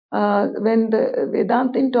 when the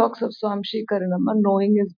Vedantin talks of Swamshikaranama,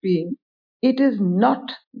 knowing is being, it is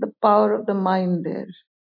not the power of the mind there.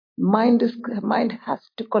 Mind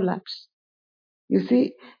has to collapse. You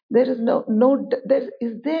see, there is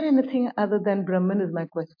is there anything other than Brahman is my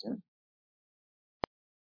question.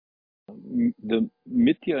 The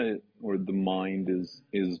mitya, or the mind, is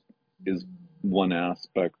one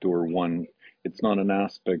aspect, or one. It's not an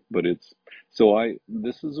aspect, but it's. So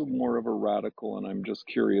this is more of a radical, and I'm just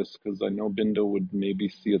curious because I know Bindo would maybe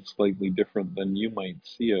see it slightly different than you might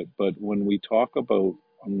see it. But when we talk about,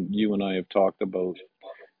 you and I have talked about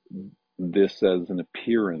this as an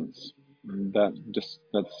appearance, that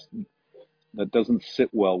doesn't sit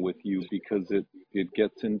well with you, because it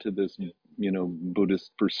gets into this,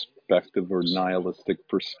 Buddhist perspective or nihilistic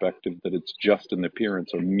perspective, that it's just an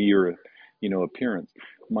appearance, or mere, appearance.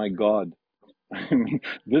 My God, I mean,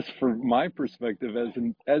 this, from my perspective,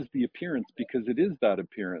 as the appearance, because it is that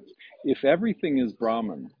appearance. If everything is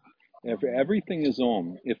Brahman, if everything is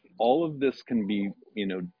Om, if all of this can be,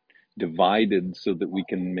 divided so that we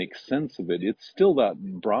can make sense of it, it's still that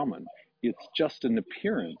Brahman. It's just an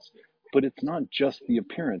appearance, but it's not just the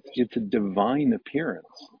appearance. It's a divine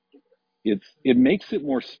appearance. It makes it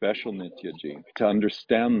more special, Nityaji, to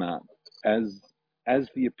understand that as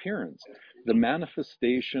the appearance, the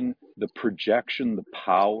manifestation, the projection, the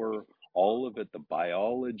power, all of it, the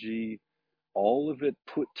biology, all of it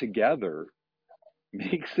put together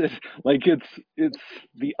makes it like it's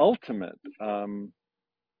the ultimate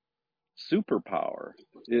superpower.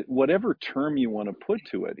 Whatever term you want to put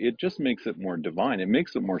to it, it just makes it more divine. It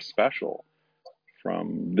makes it more special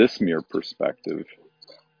from this mere perspective.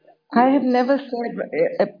 I have never said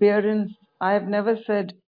appearance. I have never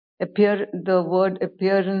said the word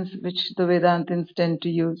appearance, which the Vedantins tend to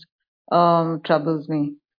use, troubles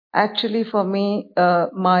me. Actually, for me,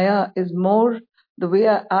 Maya is more, the way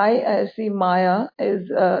I see Maya is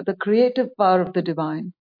the creative power of the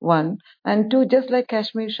divine, one. And two, just like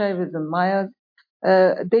Kashmir Shaivism, Maya,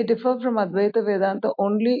 they differ from Advaita Vedanta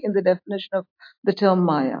only in the definition of the term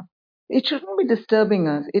Maya. It shouldn't be disturbing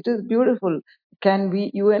us. It is beautiful. Can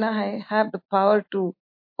you and I, have the power to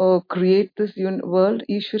create this world,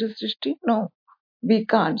 Ishvara Srishti? No, we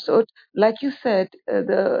can't. So, like you said,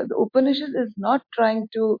 the Upanishad is not trying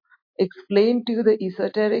to explain to you the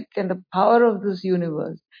esoteric and the power of this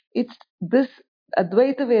universe. It's this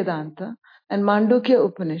Advaita Vedanta and Mandukya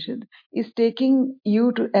Upanishad is taking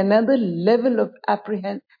you to another level of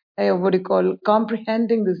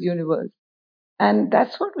comprehending this universe. And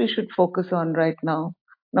that's what we should focus on right now.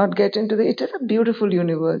 Not get into it is a beautiful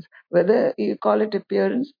universe. Whether you call it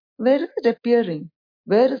appearance, where is it appearing?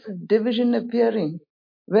 Where is the division appearing?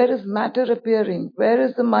 Where is matter appearing? Where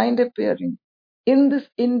is the mind appearing? In this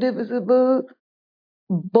indivisible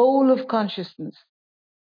bowl of consciousness.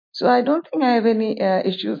 So I don't think I have any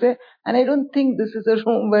issues there, and I don't think this is a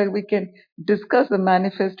room where we can discuss the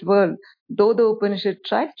manifest world, though the Upanishad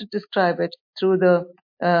tries to describe it through the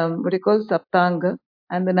what you call Saptanga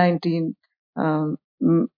and the 19 um,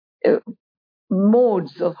 m- uh,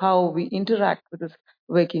 modes of how we interact with this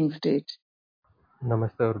waking state.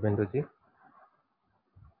 Namaste, Aurobindoji.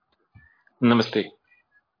 Namaste.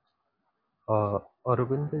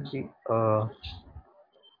 Aurobindoji,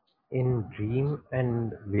 in dream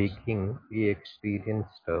and waking, we experience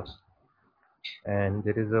stuff, and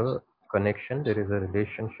there is a connection, there is a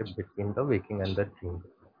relationship between the waking and the dream.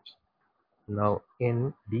 Now,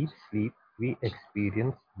 in deep sleep, we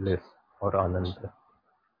experience bliss or ananda,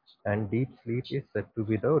 and deep sleep is said to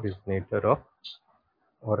be the originator of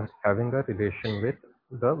or having a relation with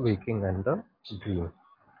the waking and the dream.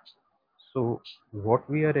 So, what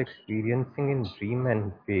we are experiencing in dream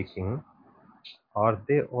and waking, are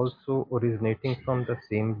they also originating from the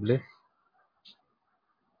same bliss?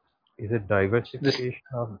 Is it This diversification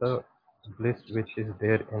of the bliss which is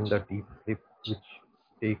there in the deep sleep, which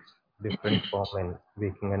takes different form in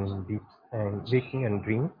waking and waking and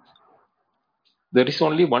dream? there is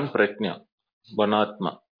only one Prajna, one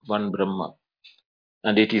Atma, one Brahma,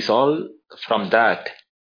 and it is all from that.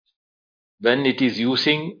 When it is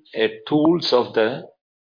using a tools of the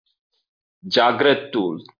Jagrat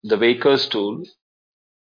tool, the Waker's tool,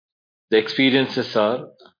 the experiences are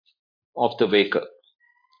of the Waker.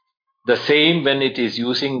 The same when it is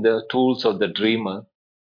using the tools of the Dreamer,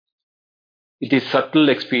 it is subtle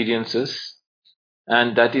experiences,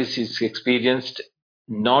 and that is experienced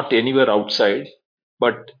not anywhere outside,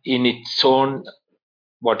 but in its own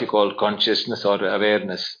what you call consciousness or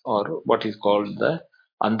awareness, or what is called the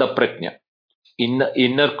antaprajna,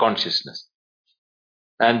 inner consciousness.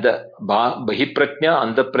 And the bahipratnya,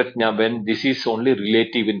 antaprajna, when this is only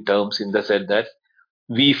relative in terms, in the sense that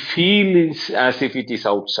we feel as if it is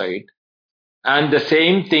outside, and the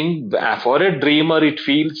same thing for a dreamer, it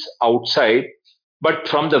feels outside, but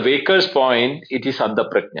from the waker's point, it is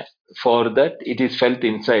antaprajna. For that, it is felt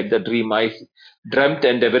inside the dream. I dreamt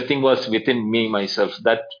and everything was within me, myself.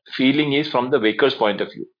 That feeling is from the waker's point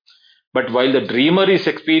of view. But while the dreamer is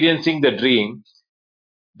experiencing the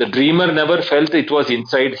dreamer never felt it was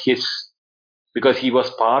inside his, because he was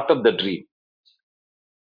part of the dream.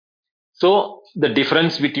 So the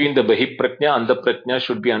difference between the bahipratnya and the pratnya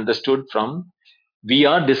should be understood from, we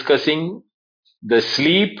are discussing the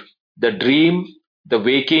sleep, the dream, the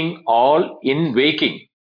waking, all in waking.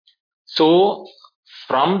 So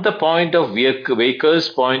from the point of waker's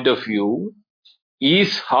point of view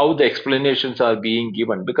is how the explanations are being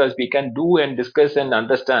given, because we can do and discuss and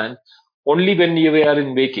understand only when we are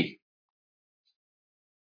in waking.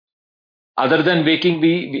 Other than waking,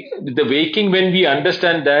 the waking, when we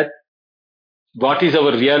understand that what is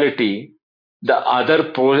our reality, the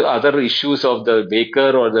other issues of the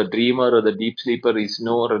waker or the dreamer or the deep sleeper is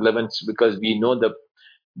no relevance, because we know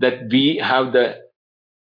that we have the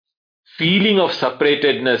feeling of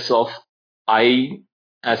separatedness of I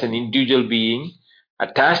as an individual being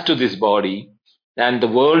attached to this body, and the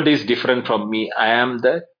world is different from me. I am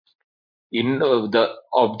the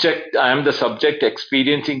object. I am the subject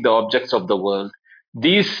experiencing the objects of the world.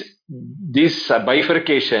 This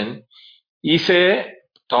bifurcation is a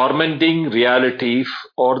tormenting reality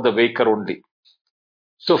for the waker only.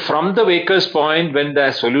 So from the waker's point, when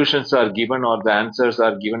the solutions are given or the answers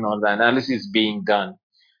are given or the analysis being done,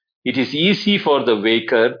 it is easy for the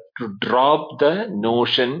waker to drop the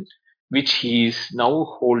notion which he is now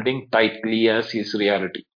holding tightly as his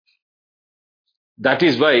reality. That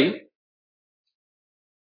is why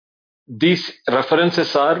these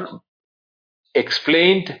references are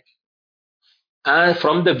explained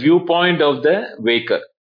from the viewpoint of the waker.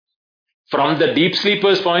 From the deep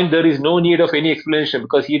sleeper's point, there is no need of any explanation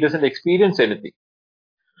because he doesn't experience anything.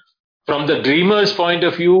 From the dreamer's point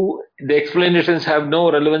of view, the explanations have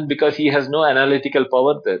no relevance because he has no analytical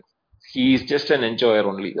power there. He is just an enjoyer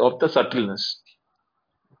only of the subtleness.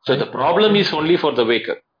 So the Right, problem is only for the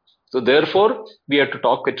waker. So therefore, we have to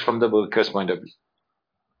talk it from the waker's point of view.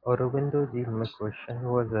 Aurobindo ji, my question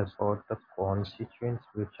was about the constituents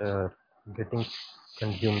which are getting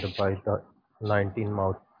consumed by the 19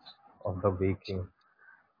 mouths of the waking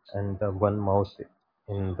and the one mouth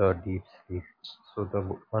in the deep sleep. So the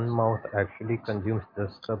one mouth actually consumes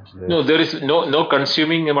just the bliss. No, there is no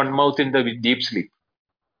consuming in one mouth in the deep sleep.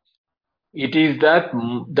 It is that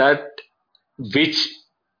which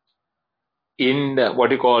in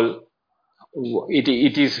what you call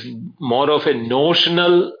it is more of a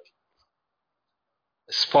notional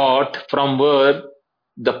spot from where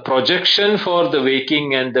the projection for the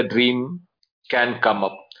waking and the dream can come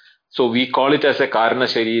up. So we call it as a Karana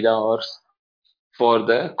Sharira, or for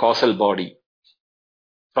the causal body.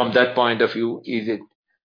 From that point of view, is it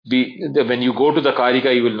when you go to the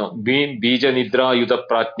Karika, you will know. Bija Nidra Yuda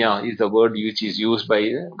Pratnya is the word which is used by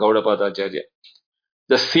Gaudapada Acharya.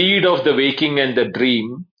 The seed of the waking and the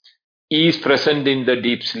dream is present in the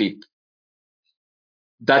deep sleep.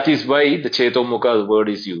 That is why the Chetomukha word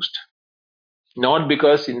is used. Not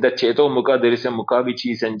because in the Chetomukha there is a Mukha which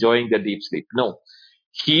is enjoying the deep sleep. No.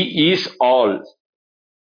 He is all.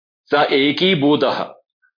 Sa Eki Buddha.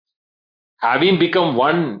 Having become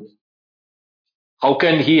one, how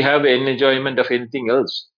can he have an enjoyment of anything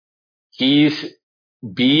else? He is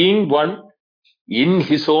being one in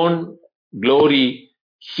his own glory.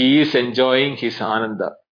 He is enjoying his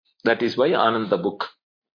Ananda. That is why Ananda book.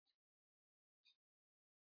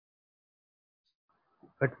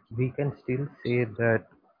 But we can still say that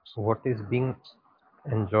what is being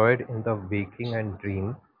enjoyed in the waking and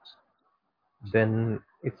dream, then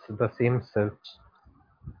it's the same self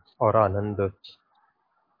or Ananda.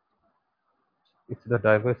 It's the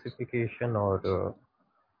diversification, or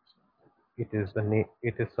it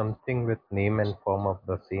is something with name and form of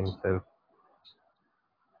the same self.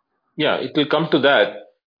 Yeah, it will come to that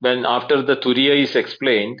when after the Turiya is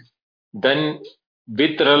explained, then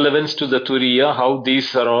with relevance to the Turiya, how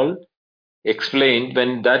these are all explained.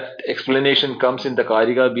 When that explanation comes in the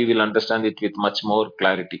Karika, we will understand it with much more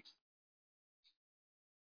clarity.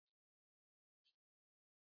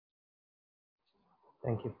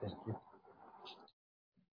 Thank you, thank you.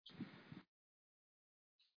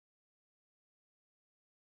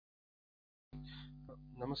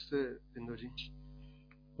 Namaste, Binduji.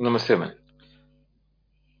 Namaste, man.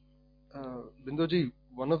 Binduji,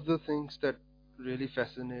 one of the things that really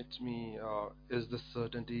fascinates me is the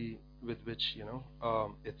certainty with which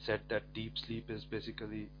it's said that deep sleep is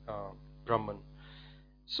basically Brahman.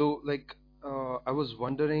 So, like, I was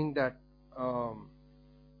wondering that um,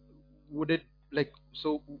 would it like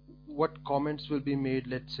so what comments will be made,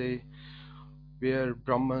 let's say, where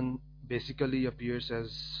Brahman basically appears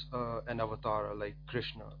as an avatar like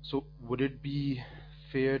Krishna. So would it be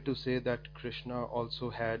fair to say that Krishna also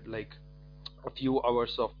had like a few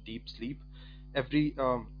hours of deep sleep every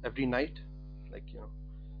night? Like,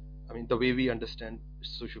 I mean, the way we understand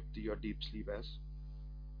Sushupti or deep sleep as.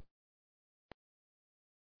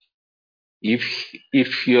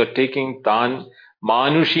 If you are taking tan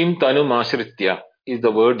manushim tanu masritya is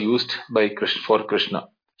the word used by Krishna for Krishna.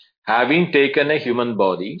 Having taken a human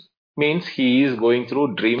body means he is going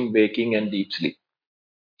through dream, waking, and deep sleep.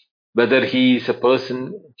 Whether he is a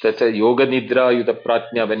person such a yoga nidra yuta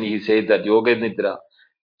pratnya, when he says that yoga nidra,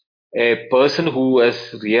 a person who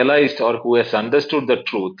has realized or who has understood the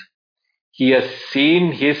truth, he has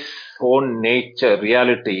seen his own nature,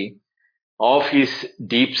 reality of his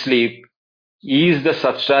deep sleep is the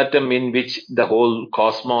substratum in which the whole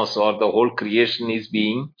cosmos or the whole creation is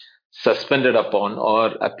being suspended upon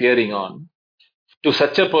or appearing on. To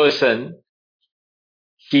such a person,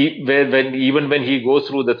 even when he goes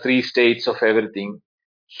through the three states of everything,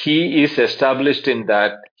 he is established in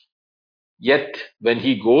that. Yet, when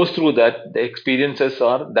he goes through that, the experiences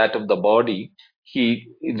are that of the body. He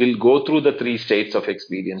will go through the three states of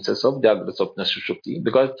experiences of Jagrata, Swapna, Sushupti,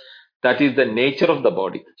 because that is the nature of the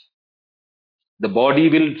body. The body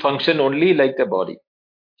will function only like the body.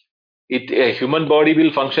 A human body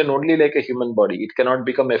will function only like a human body. It cannot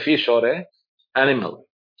become a fish or a animal.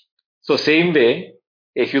 So same way,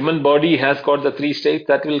 a human body has got the three states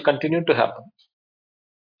that will continue to happen.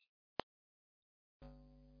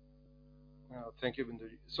 Thank you,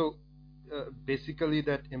 Binduji. So basically,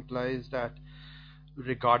 that implies that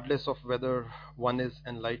regardless of whether one is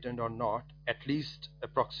enlightened or not, at least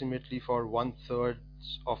approximately for 1/3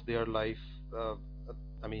 of their life,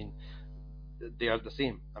 I mean, they are the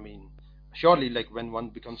same. I mean, surely, like when one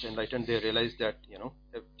becomes enlightened, they realize that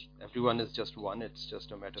everyone is just one. It's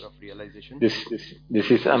just a matter of realization.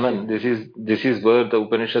 This is Aman. This is where the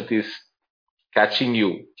Upanishad is catching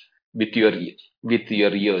you with your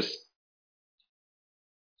ears.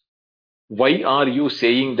 Why are you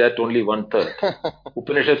saying that only 1/3?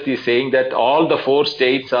 Upanishad is saying that all the four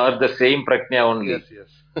states are the same prajna only. Yes.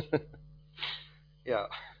 Yeah.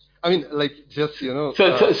 I mean, like just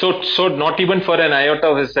So not even for an iota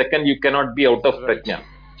of a second you cannot be out of right. prajna.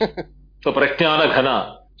 So prajnana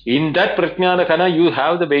ghana. In that prajnana ghana you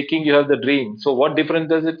have the waking, you have the dream. So what difference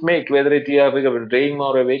does it make whether you have a dream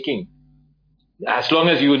or a waking? As long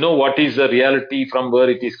as you know what is the reality from where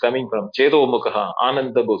it is coming from. Chedo mukha,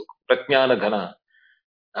 ananda book, prajnana ghana.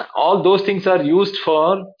 All those things are used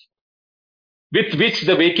for with which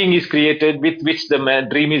the waking is created, with which the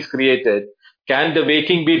dream is created. Can the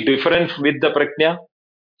waking be different with the prajna?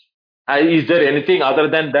 Is there anything other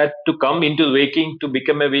than that to come into waking to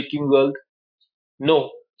become a waking world?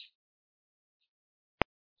 No.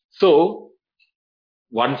 So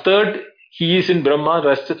one third he is in Brahma,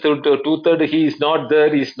 rest two third he is not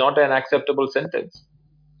there is not an acceptable sentence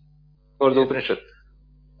for the Yes, Upanishad.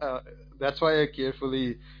 uh, that's why I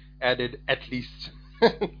carefully added at least.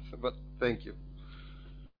 But thank you.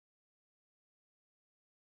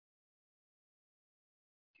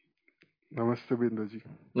 Namaste, Binduji.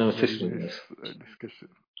 No, Very sister. nice discussion.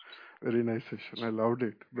 Very nice session. I loved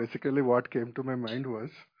it. Basically, what came to my mind was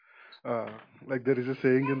uh, like there is a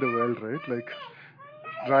saying in the world, right? Like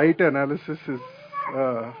right analysis is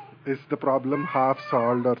the problem half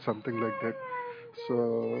solved or something like that.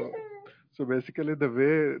 So so basically, the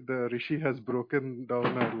way the Rishi has broken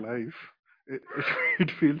down our life,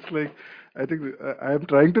 it feels like I think I am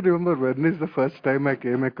trying to remember when is the first time I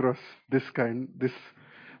came across this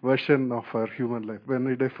version of our human life. When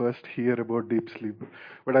did I first hear about deep sleep?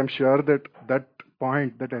 But I'm sure that that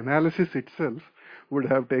point, that analysis itself, would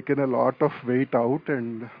have taken a lot of weight out,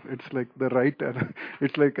 and it's like the right.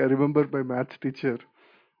 It's like I remember my maths teacher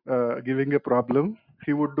giving a problem.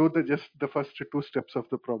 He would do the just the first two steps of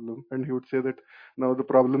the problem, and he would say that now the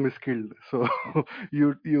problem is killed. So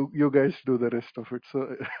you guys do the rest of it.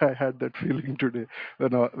 So I had that feeling today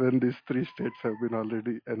when these three states have been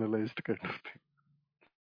already analyzed, kind of thing.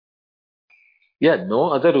 Yeah, no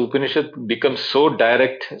other Upanishad becomes so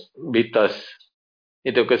direct with us.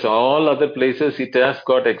 It occurs all other places. It has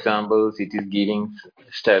got examples. It is giving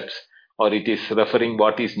steps, or it is referring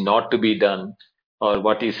what is not to be done, or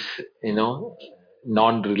what is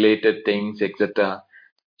non-related things, etc.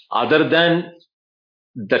 Other than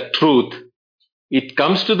the truth, it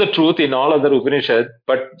comes to the truth in all other Upanishad,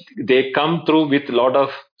 but they come through with a lot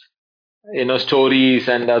of stories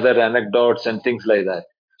and other anecdotes and things like that.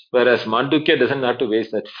 Whereas Mandukya doesn't have to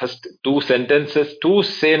waste that first two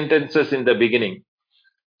sentences in the beginning.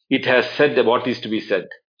 It has said what is to be said.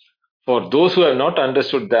 For those who have not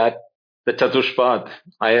understood that, the Chatushpad,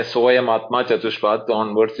 so I am Atma Chatushpad,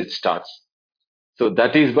 onwards it starts. So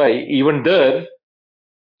that is why even there,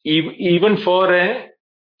 even for a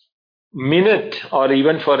minute or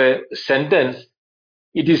even for a sentence,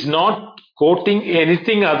 it is not quoting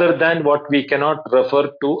anything other than what we cannot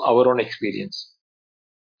refer to our own experience.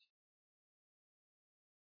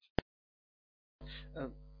 Uh,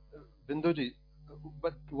 Binduji,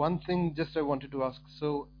 but one thing just I wanted to ask.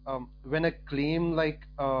 So, when a claim like,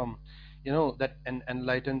 that an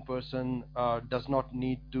enlightened person does not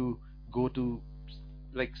need to go to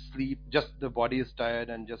like sleep, just the body is tired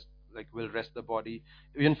and just like will rest the body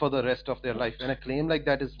even for the rest of their life. When a claim like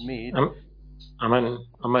that is made,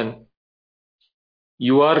 Aman,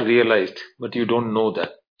 you are realized, but you don't know that.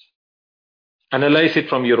 Analyze it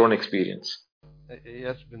from your own experience.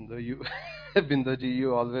 yes, Bindu, you, Binduji,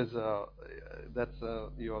 you always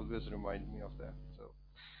you always remind me of that.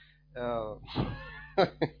 So.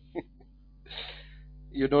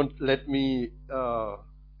 You don't let me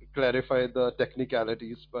clarify the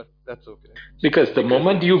technicalities, but that's okay. Because the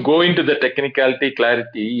moment you go into the technicality,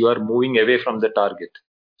 clarity, you are moving away from the target.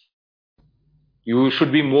 You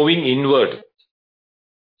should be moving inward.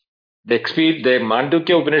 The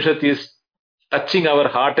Mandukya Upanishad is touching our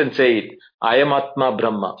heart and say, I am Atma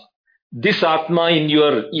Brahma. This Atma in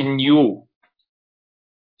you,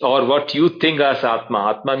 or what you think as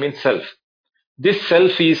Atma. Atma means self. This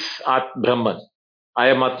self is Brahman. I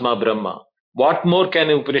am Atma Brahma. What more can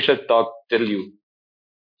Upanishad tell you?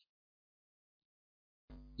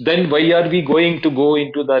 Then why are we going to go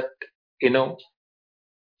into that,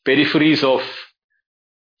 peripheries of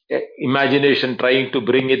imagination, trying to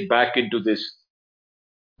bring it back into this?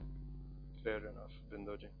 Fair enough,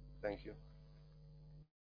 Bindoji. Thank you.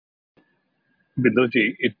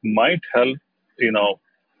 Bidoji, it might help,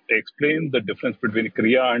 explain the difference between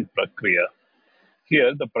Kriya and Prakriya.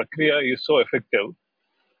 Here, the Prakriya is so effective.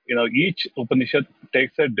 Each Upanishad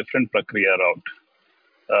takes a different Prakriya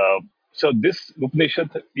route. So this Upanishad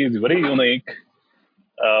is very unique.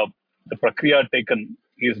 Uh, the Prakriya taken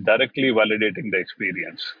is directly validating the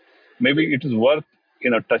experience. Maybe it is worth,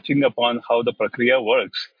 touching upon how the Prakriya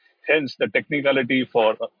works. Hence, the technicality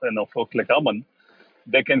for, folks like Aman,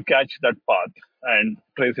 they can catch that path and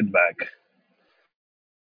trace it back.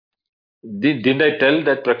 Didn't I tell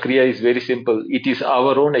that Prakriya is very simple? It is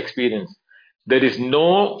our own experience. There is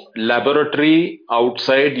no laboratory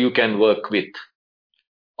outside you can work with.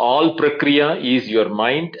 All Prakriya is your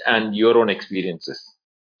mind and your own experiences.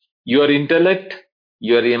 Your intellect,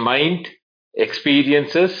 your mind,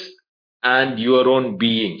 experiences, and your own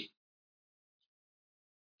being.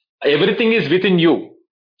 Everything is within you.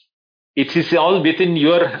 It is all within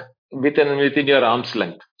your arm's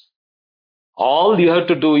length. All you have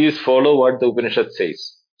to do is follow what the Upanishad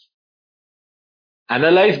says.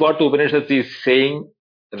 Analyze what the Upanishad is saying,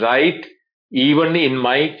 right? Even in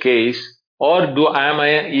my case, or am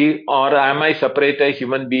I separate a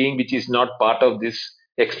human being which is not part of this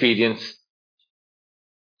experience?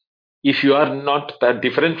 If you are not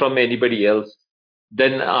different from anybody else,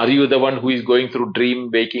 then are you the one who is going through dream,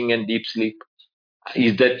 waking, and deep sleep?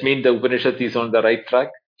 Is that mean the Upanishad is on the right track?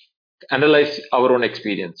 Analyze our own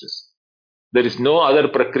experiences. There is no other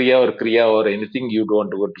prakriya or kriya or anything you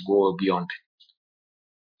don't want to go beyond.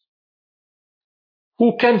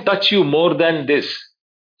 Who can touch you more than this?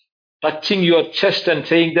 Touching your chest and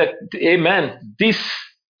saying that, hey man, this,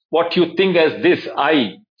 what you think as this,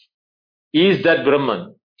 I, is that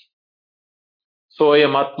Brahman. So I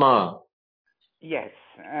am Atma. Yes,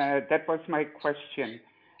 that was my question.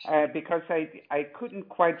 Because I couldn't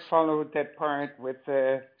quite follow that part with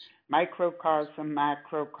the microcosm,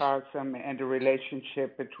 macrocosm, and the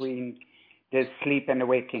relationship between the sleep and the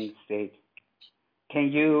waking state.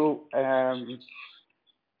 Can you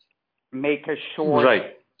make a short?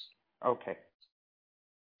 Right. Okay.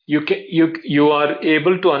 You are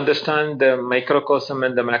able to understand the microcosm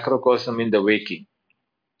and the macrocosm in the waking,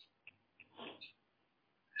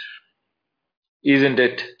 isn't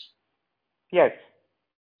it? Yes.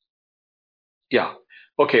 Yeah.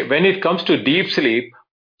 Okay. When it comes to deep sleep,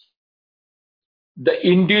 the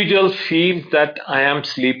individual feels that I am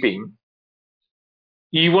sleeping,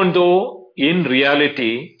 even though in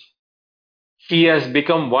reality he has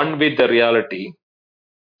become one with the reality.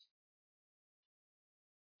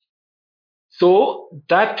 So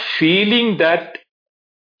that feeling that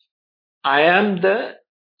I am the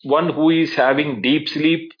one who is having deep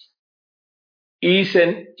sleep is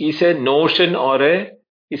a notion or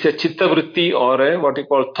is a chittavritti or a what you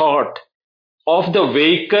call thought of the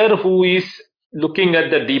waker who is looking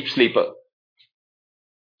at the deep sleeper.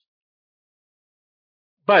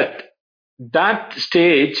 But that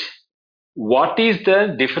stage, what is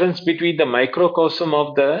the difference between the microcosm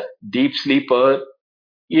of the deep sleeper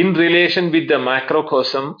in relation with the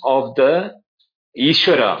macrocosm of the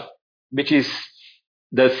Ishvara, which is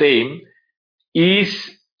the same,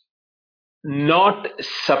 is not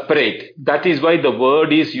separate. That is why the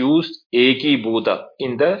word is used Eki Bhuta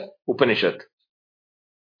in the Upanishad.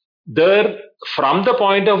 There, from the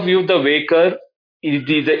point of view of the waker, it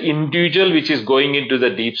is the individual which is going into the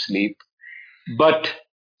deep sleep. But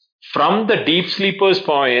from the deep sleeper's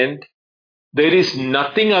point, there is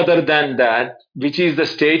nothing other than that, which is the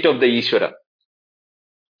state of the Ishvara.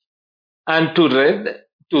 And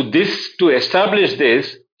to establish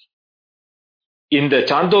this, in the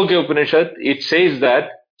Chandogya Upanishad, it says that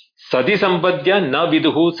Sadi Sambadhya na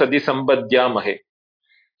viduhu Sadi Sambadhya mahe.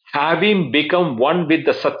 Having become one with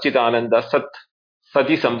the Satchitananda,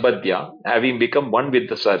 Sati Sambadhya, having become one with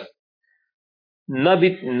the Sat. Na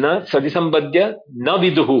Sati Sambadhya, na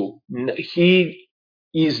viduhu. He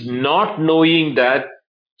is not knowing that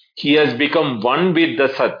he has become one with the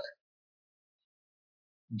Sat.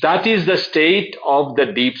 That is the state of the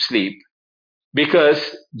deep sleep.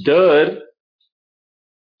 Because there,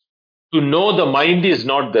 to know the mind is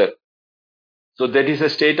not there. So that is a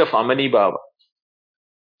state of Amani Bhava.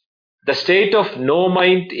 The state of no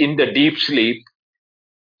mind in the deep sleep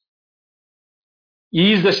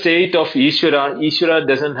is the state of Ishvara. Ishvara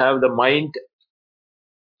doesn't have the mind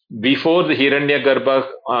before the Hiranyagarbha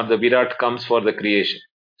or the Virat comes for the creation.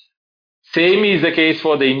 Same is the case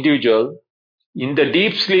for the individual. In the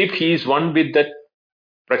deep sleep, he is one with the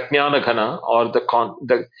Prajnana Ghana or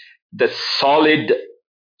the solid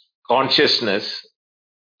consciousness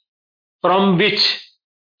from which,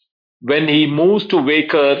 when he moves to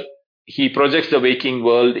waker, he projects the waking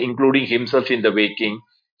world, including himself in the waking.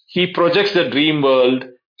 He projects the dream world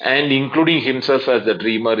and including himself as the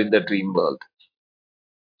dreamer in the dream world.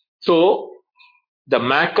 So, the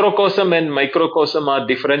macrocosm and microcosm are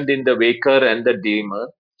different in the waker and the dreamer.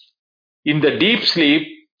 In the deep sleep,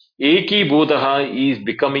 Eki Bhudaha is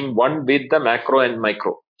becoming one with the macro and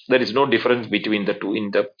micro. There is no difference between the two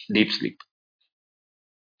in the deep sleep.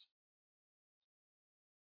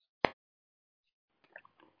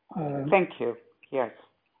 Thank you. Yes.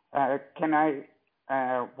 Can I,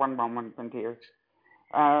 one moment, dear.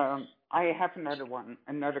 I have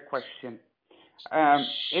another question.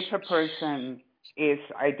 If a person is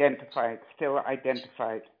still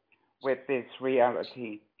identified with this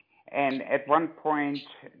reality, and at one point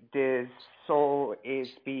the soul is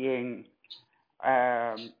being,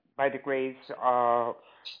 by the grace of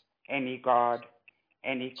any God,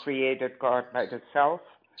 any created God by the self,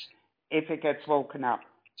 if it gets woken up.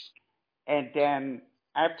 And then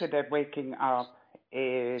after that waking up,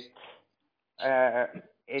 uh,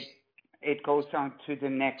 it it goes on to the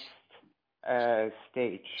next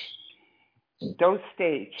stage. Those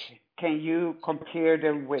stages, can you compare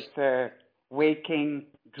them with the waking,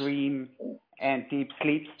 dream, and deep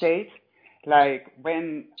sleep state? Like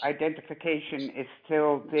when identification is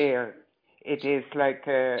still there, it is like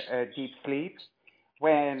a deep sleep.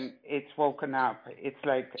 When it's woken up, it's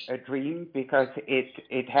like a dream because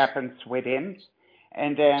it happens within.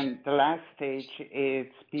 And then the last stage is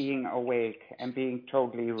being awake and being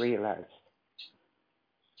totally realized.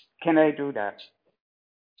 Can I do that?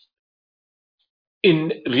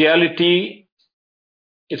 In reality,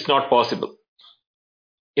 it's not possible,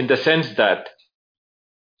 in the sense that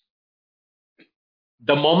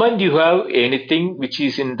the moment you have anything which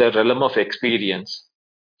is in the realm of experience,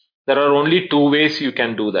 there are only two ways you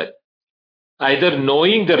can do that. Either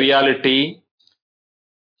knowing the reality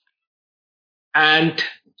and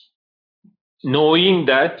knowing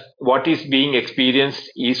that what is being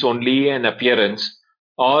experienced is only an appearance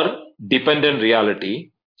or dependent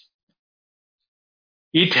reality.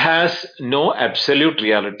 It has no absolute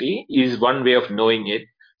reality is one way of knowing it.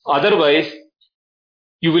 Otherwise,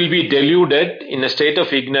 you will be deluded in a state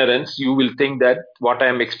of ignorance. You will think that what I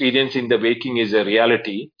am experiencing in the waking is a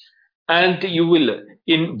reality. And you will,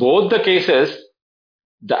 in both the cases,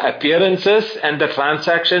 the appearances and the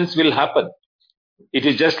transactions will happen. It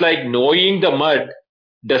is just like knowing the mud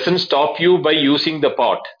doesn't stop you by using the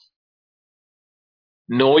pot.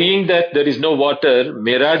 Knowing that there is no water,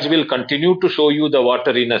 mirage will continue to show you the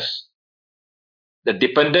wateriness. The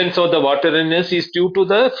dependence of the wateriness is due to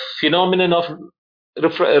the phenomenon of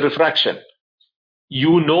refraction.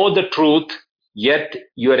 You know the truth, yet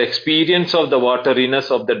your experience of the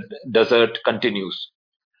wateriness of the desert continues.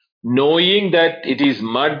 Knowing that it is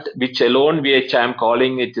mud, which alone which I am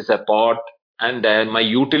calling it is a pot, and my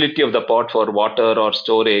utility of the pot for water or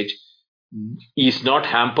storage is not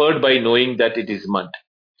hampered by knowing that it is mud.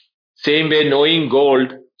 Same way, knowing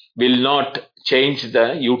gold will not change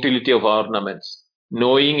the utility of ornaments.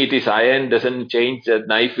 Knowing it is iron doesn't change, the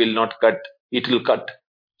knife will not cut, it will cut.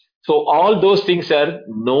 So all those things are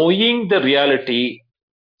knowing the reality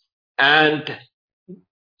and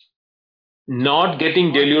not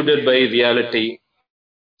getting deluded by reality.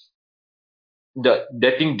 The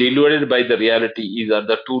getting deluded by the reality is are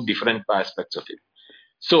the two different aspects of it.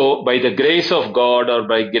 So by the grace of God or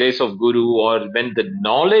by grace of Guru, or when the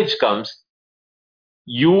knowledge comes,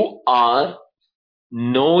 you are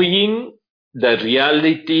knowing the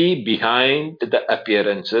reality behind the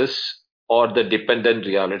appearances or the dependent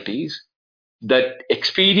realities. That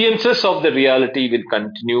experiences of the reality will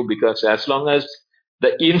continue, because as long as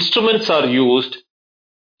the instruments are used,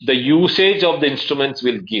 the usage of the instruments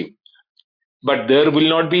will give. But there will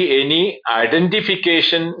not be any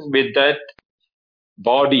identification with that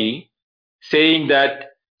body saying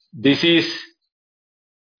that this is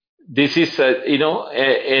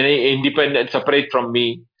any independent, separate from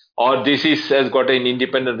me, or this is has got an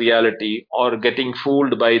independent reality, or getting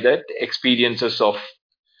fooled by that experiences of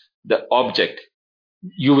the object.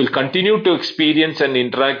 You will continue to experience and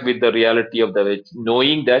interact with the reality of the wedge,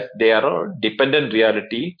 knowing that they are a dependent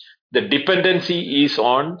reality. The dependency is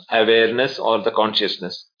on awareness or the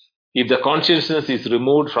consciousness. If the consciousness is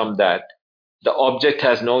removed from that, the object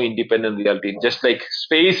has no independent reality. Just like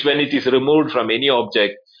space, when it is removed from any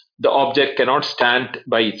object, the object cannot stand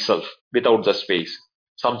by itself without the space.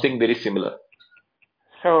 Something very similar.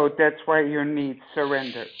 So that's why you need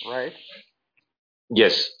surrender, right?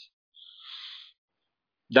 Yes.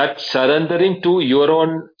 That surrendering to your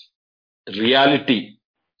own reality.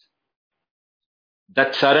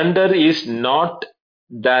 That surrender is not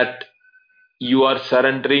that you are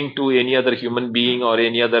surrendering to any other human being or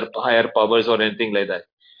any other higher powers or anything like that.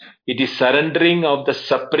 It is surrendering of the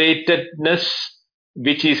separatedness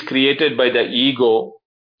which is created by the ego.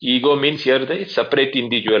 Ego means here the separate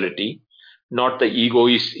individuality, not the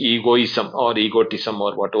egoism or egotism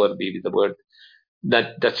or whatever be the word.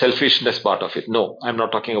 That selfishness part of it. No, I'm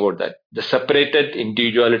not talking about that. The separated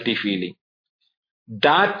individuality feeling.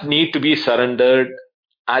 That need to be surrendered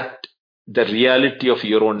at the reality of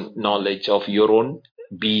your own knowledge, of your own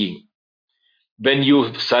being. When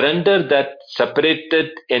you surrender that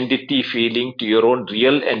separated entity feeling to your own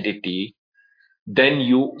real entity, then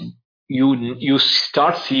you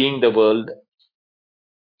start seeing the world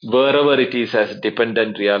wherever it is as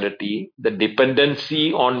dependent reality. The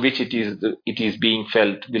dependency on which it is being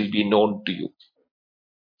felt will be known to you.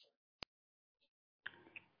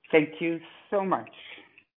 Thank you so much.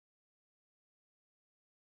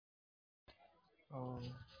 Um,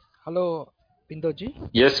 Hello, Bindoji.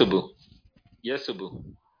 Yes, Subbu.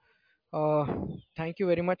 Uh, Thank you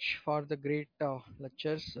very much for the great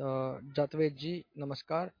lectures. Jatvedji,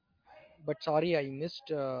 namaskar. But sorry, I missed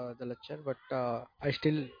the lecture.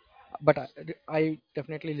 But I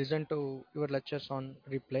definitely listened to your lectures on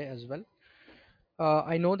replay as well.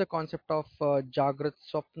 I know the concept of Jagrat,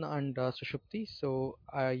 Swapna, and Sushupti, so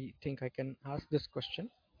I think I can ask this question.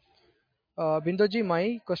 Bindoji,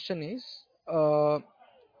 my question is.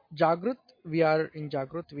 Jagrat, we are in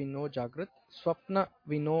Jagrat, we know Jagrat. Swapna,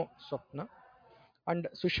 we know Swapna. And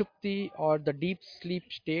Sushupti or the deep sleep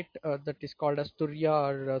state that is called as Turya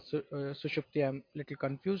or Sushupti, I'm little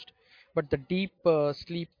confused. But the deep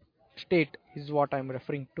sleep state is what I'm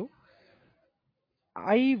referring to.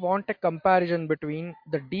 I want a comparison between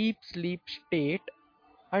the deep sleep state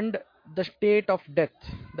and the state of death,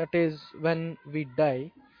 that is when we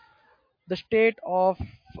die, the state of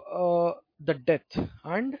the death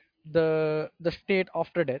and the state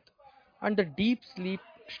after death and the deep sleep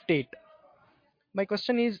state. My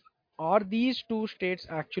question is, are these two states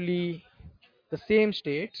actually the same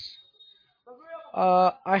states?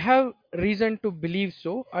 I have reason to believe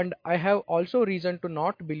so, and I have also reason to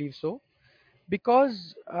not believe so,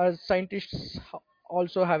 because as scientists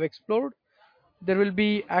also have explored, there will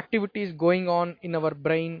be activities going on in our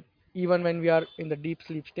brain even when we are in the deep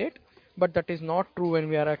sleep state, but that is not true when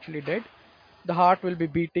we are actually dead. The heart will be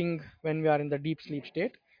beating when we are in the deep sleep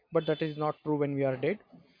state, but that is not true when we are dead.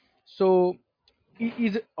 So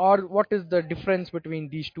is or what is the difference between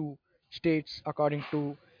these two states according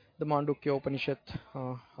to the Mandukya Upanishad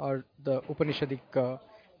or the Upanishadic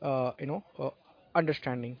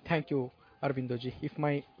understanding? Thank you, Arvindoji. If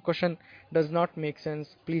my question does not make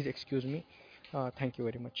sense, please excuse me. Thank you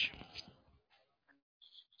very much.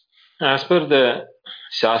 As per the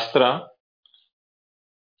Shastra,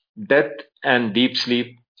 death and deep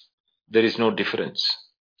sleep, there is no difference.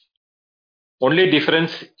 Only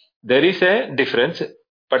difference, there is a difference,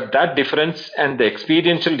 but that difference and the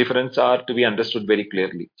experiential difference are to be understood very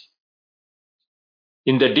clearly.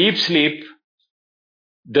 In the deep sleep,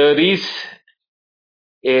 there is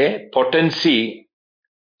a potency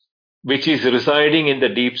which is residing in the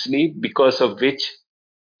deep sleep, because of which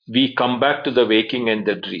we come back to the waking and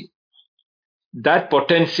the dream. That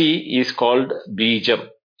potency is called bijam,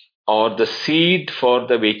 or the seed for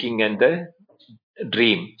the waking and the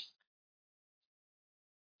dream.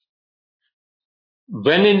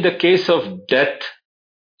 When in the case of death,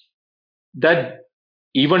 that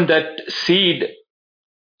even that seed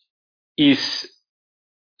is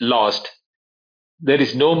lost. There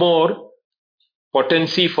is no more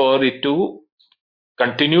potency for it to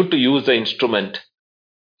continue to use the instrument,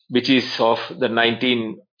 which is of the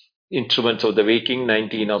 19 instruments of the waking,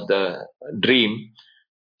 19 of the dream.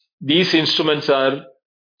 These instruments are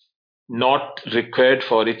not required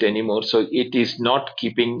for it anymore, so it is not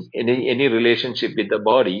keeping any relationship with the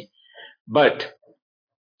body, but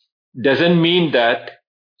doesn't mean that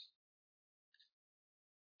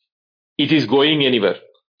it is going anywhere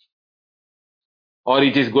or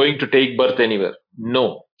it is going to take birth anywhere.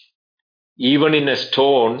 No. Even in a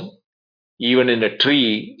stone, even in a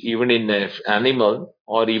tree, even in an animal,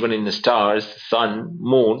 or even in the stars, sun,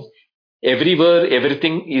 moon, everywhere,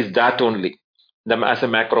 everything is that only, as a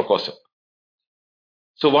macrocosm.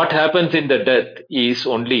 So what happens in the death is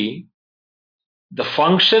only the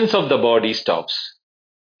functions of the body stops.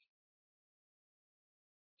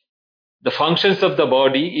 The functions of the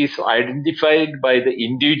body is identified by the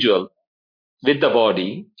individual with the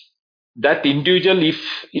body. That individual, if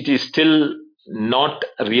it is still not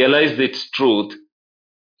realized its truth,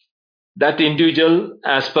 that individual,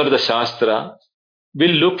 as per the Shastra,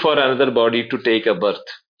 will look for another body to take a birth.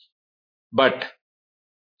 But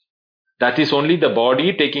that is only the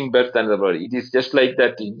body taking birth and the body. It is just like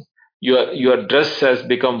that. Your dress has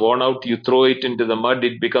become worn out. You throw it into the mud.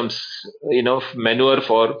 It becomes manure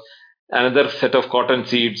for another set of cotton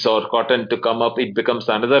seeds or cotton to come up. It becomes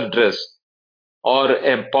another dress. Or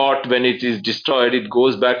a pot, when it is destroyed, it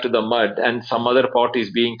goes back to the mud and some other pot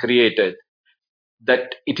is being created.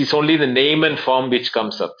 That it is only the name and form which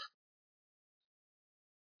comes up.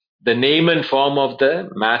 The name and form of the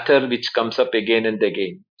matter which comes up again and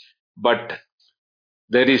again. But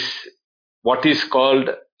there is what is called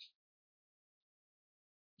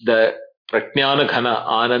the Prajnana Ghana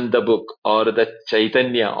Ananda book, or the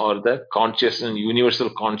Chaitanya, or the consciousness,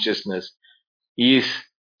 universal consciousness, is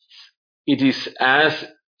it is as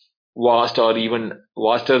vast or even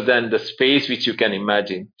vaster than the space which you can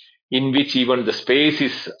imagine, in which even the space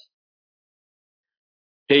is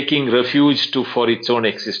taking refuge to for its own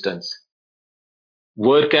existence.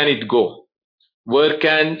 Where can it go? Where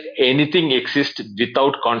can anything exist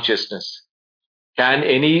without consciousness? Can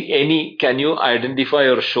you identify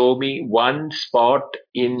or show me one spot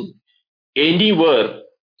in anywhere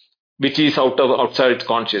which is outside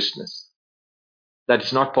consciousness? That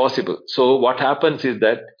is not possible. So what happens is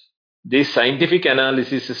that these scientific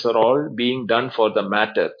analyses are all being done for the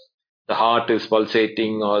matter. The heart is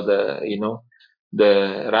pulsating, or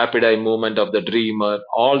the rapid eye movement of the dreamer.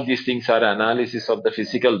 All these things are analysis of the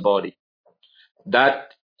physical body.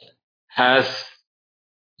 That has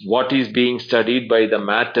what is being studied by the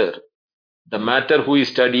matter. The matter who is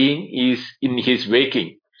studying is in his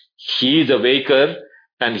waking. He is a waker,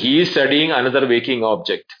 and he is studying another waking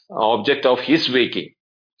object of his waking.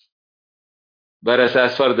 Whereas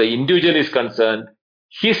as far as the individual is concerned,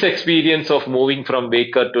 his experience of moving from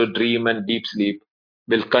waker to dream and deep sleep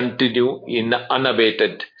will continue in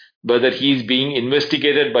unabated, whether he is being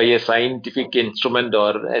investigated by a scientific instrument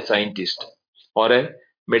or a scientist or a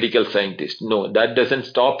medical scientist. No, that doesn't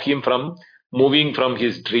stop him from moving from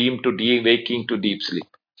his dream to waking to deep sleep.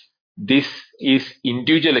 This is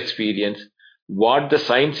individual experience. What the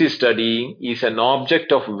science is studying is an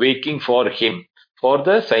object of waking for him, for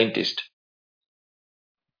the scientist.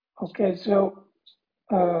 Okay, so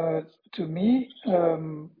to me,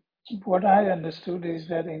 what I understood is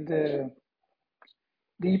that in the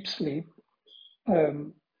deep sleep,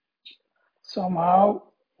 um, somehow,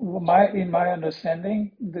 in my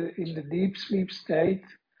understanding, in the deep sleep state,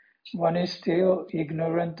 one is still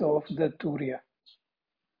ignorant of the Turiya.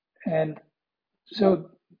 And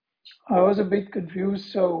so I was a bit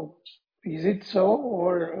confused. So is it so,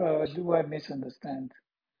 or do I misunderstand?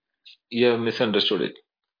 You have misunderstood it.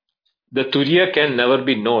 The Turiya can never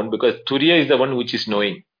be known because Turiya is the one which is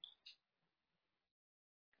knowing.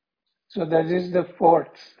 So that is the fourth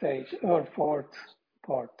stage or fourth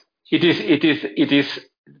part. It is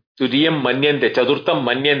Turiyam Manyante, Chaturtham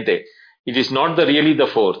Manyante. It is not really the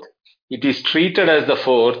fourth. It is treated as the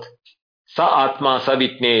fourth. Sa Atma Sa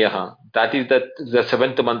Vitneyaha. That is the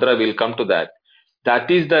seventh mantra will come to that.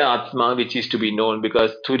 That is the Atma which is to be known,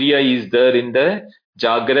 because Turiya is there in the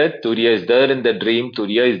Jagrat, Turiya is there in the dream,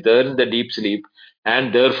 Turiya is there in the deep sleep,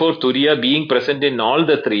 and therefore Turiya being present in all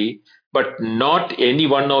the three, but not any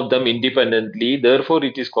one of them independently, therefore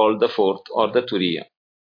it is called the fourth or the Turiya.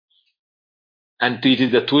 And it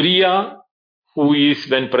is the Turiya who is,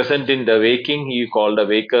 when present in the waking, he is called a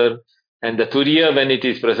waker. And the Turiya, when it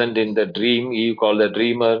is present in the dream, he is called a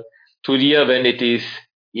dreamer. Turiya, when it is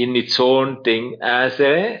in its own thing, as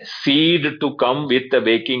a seed to come with the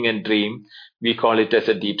waking and dream, we call it as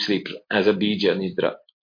a deep sleep, as a bija nidra.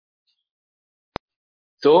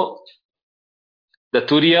 So, the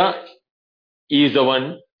Turiya is the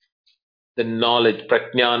one, the knowledge,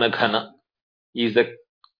 prajnana ghana, is the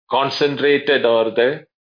concentrated or the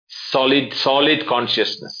solid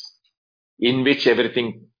consciousness in which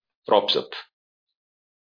everything props up.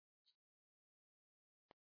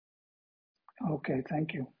 Okay,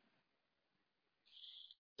 thank you.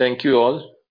 Thank you all.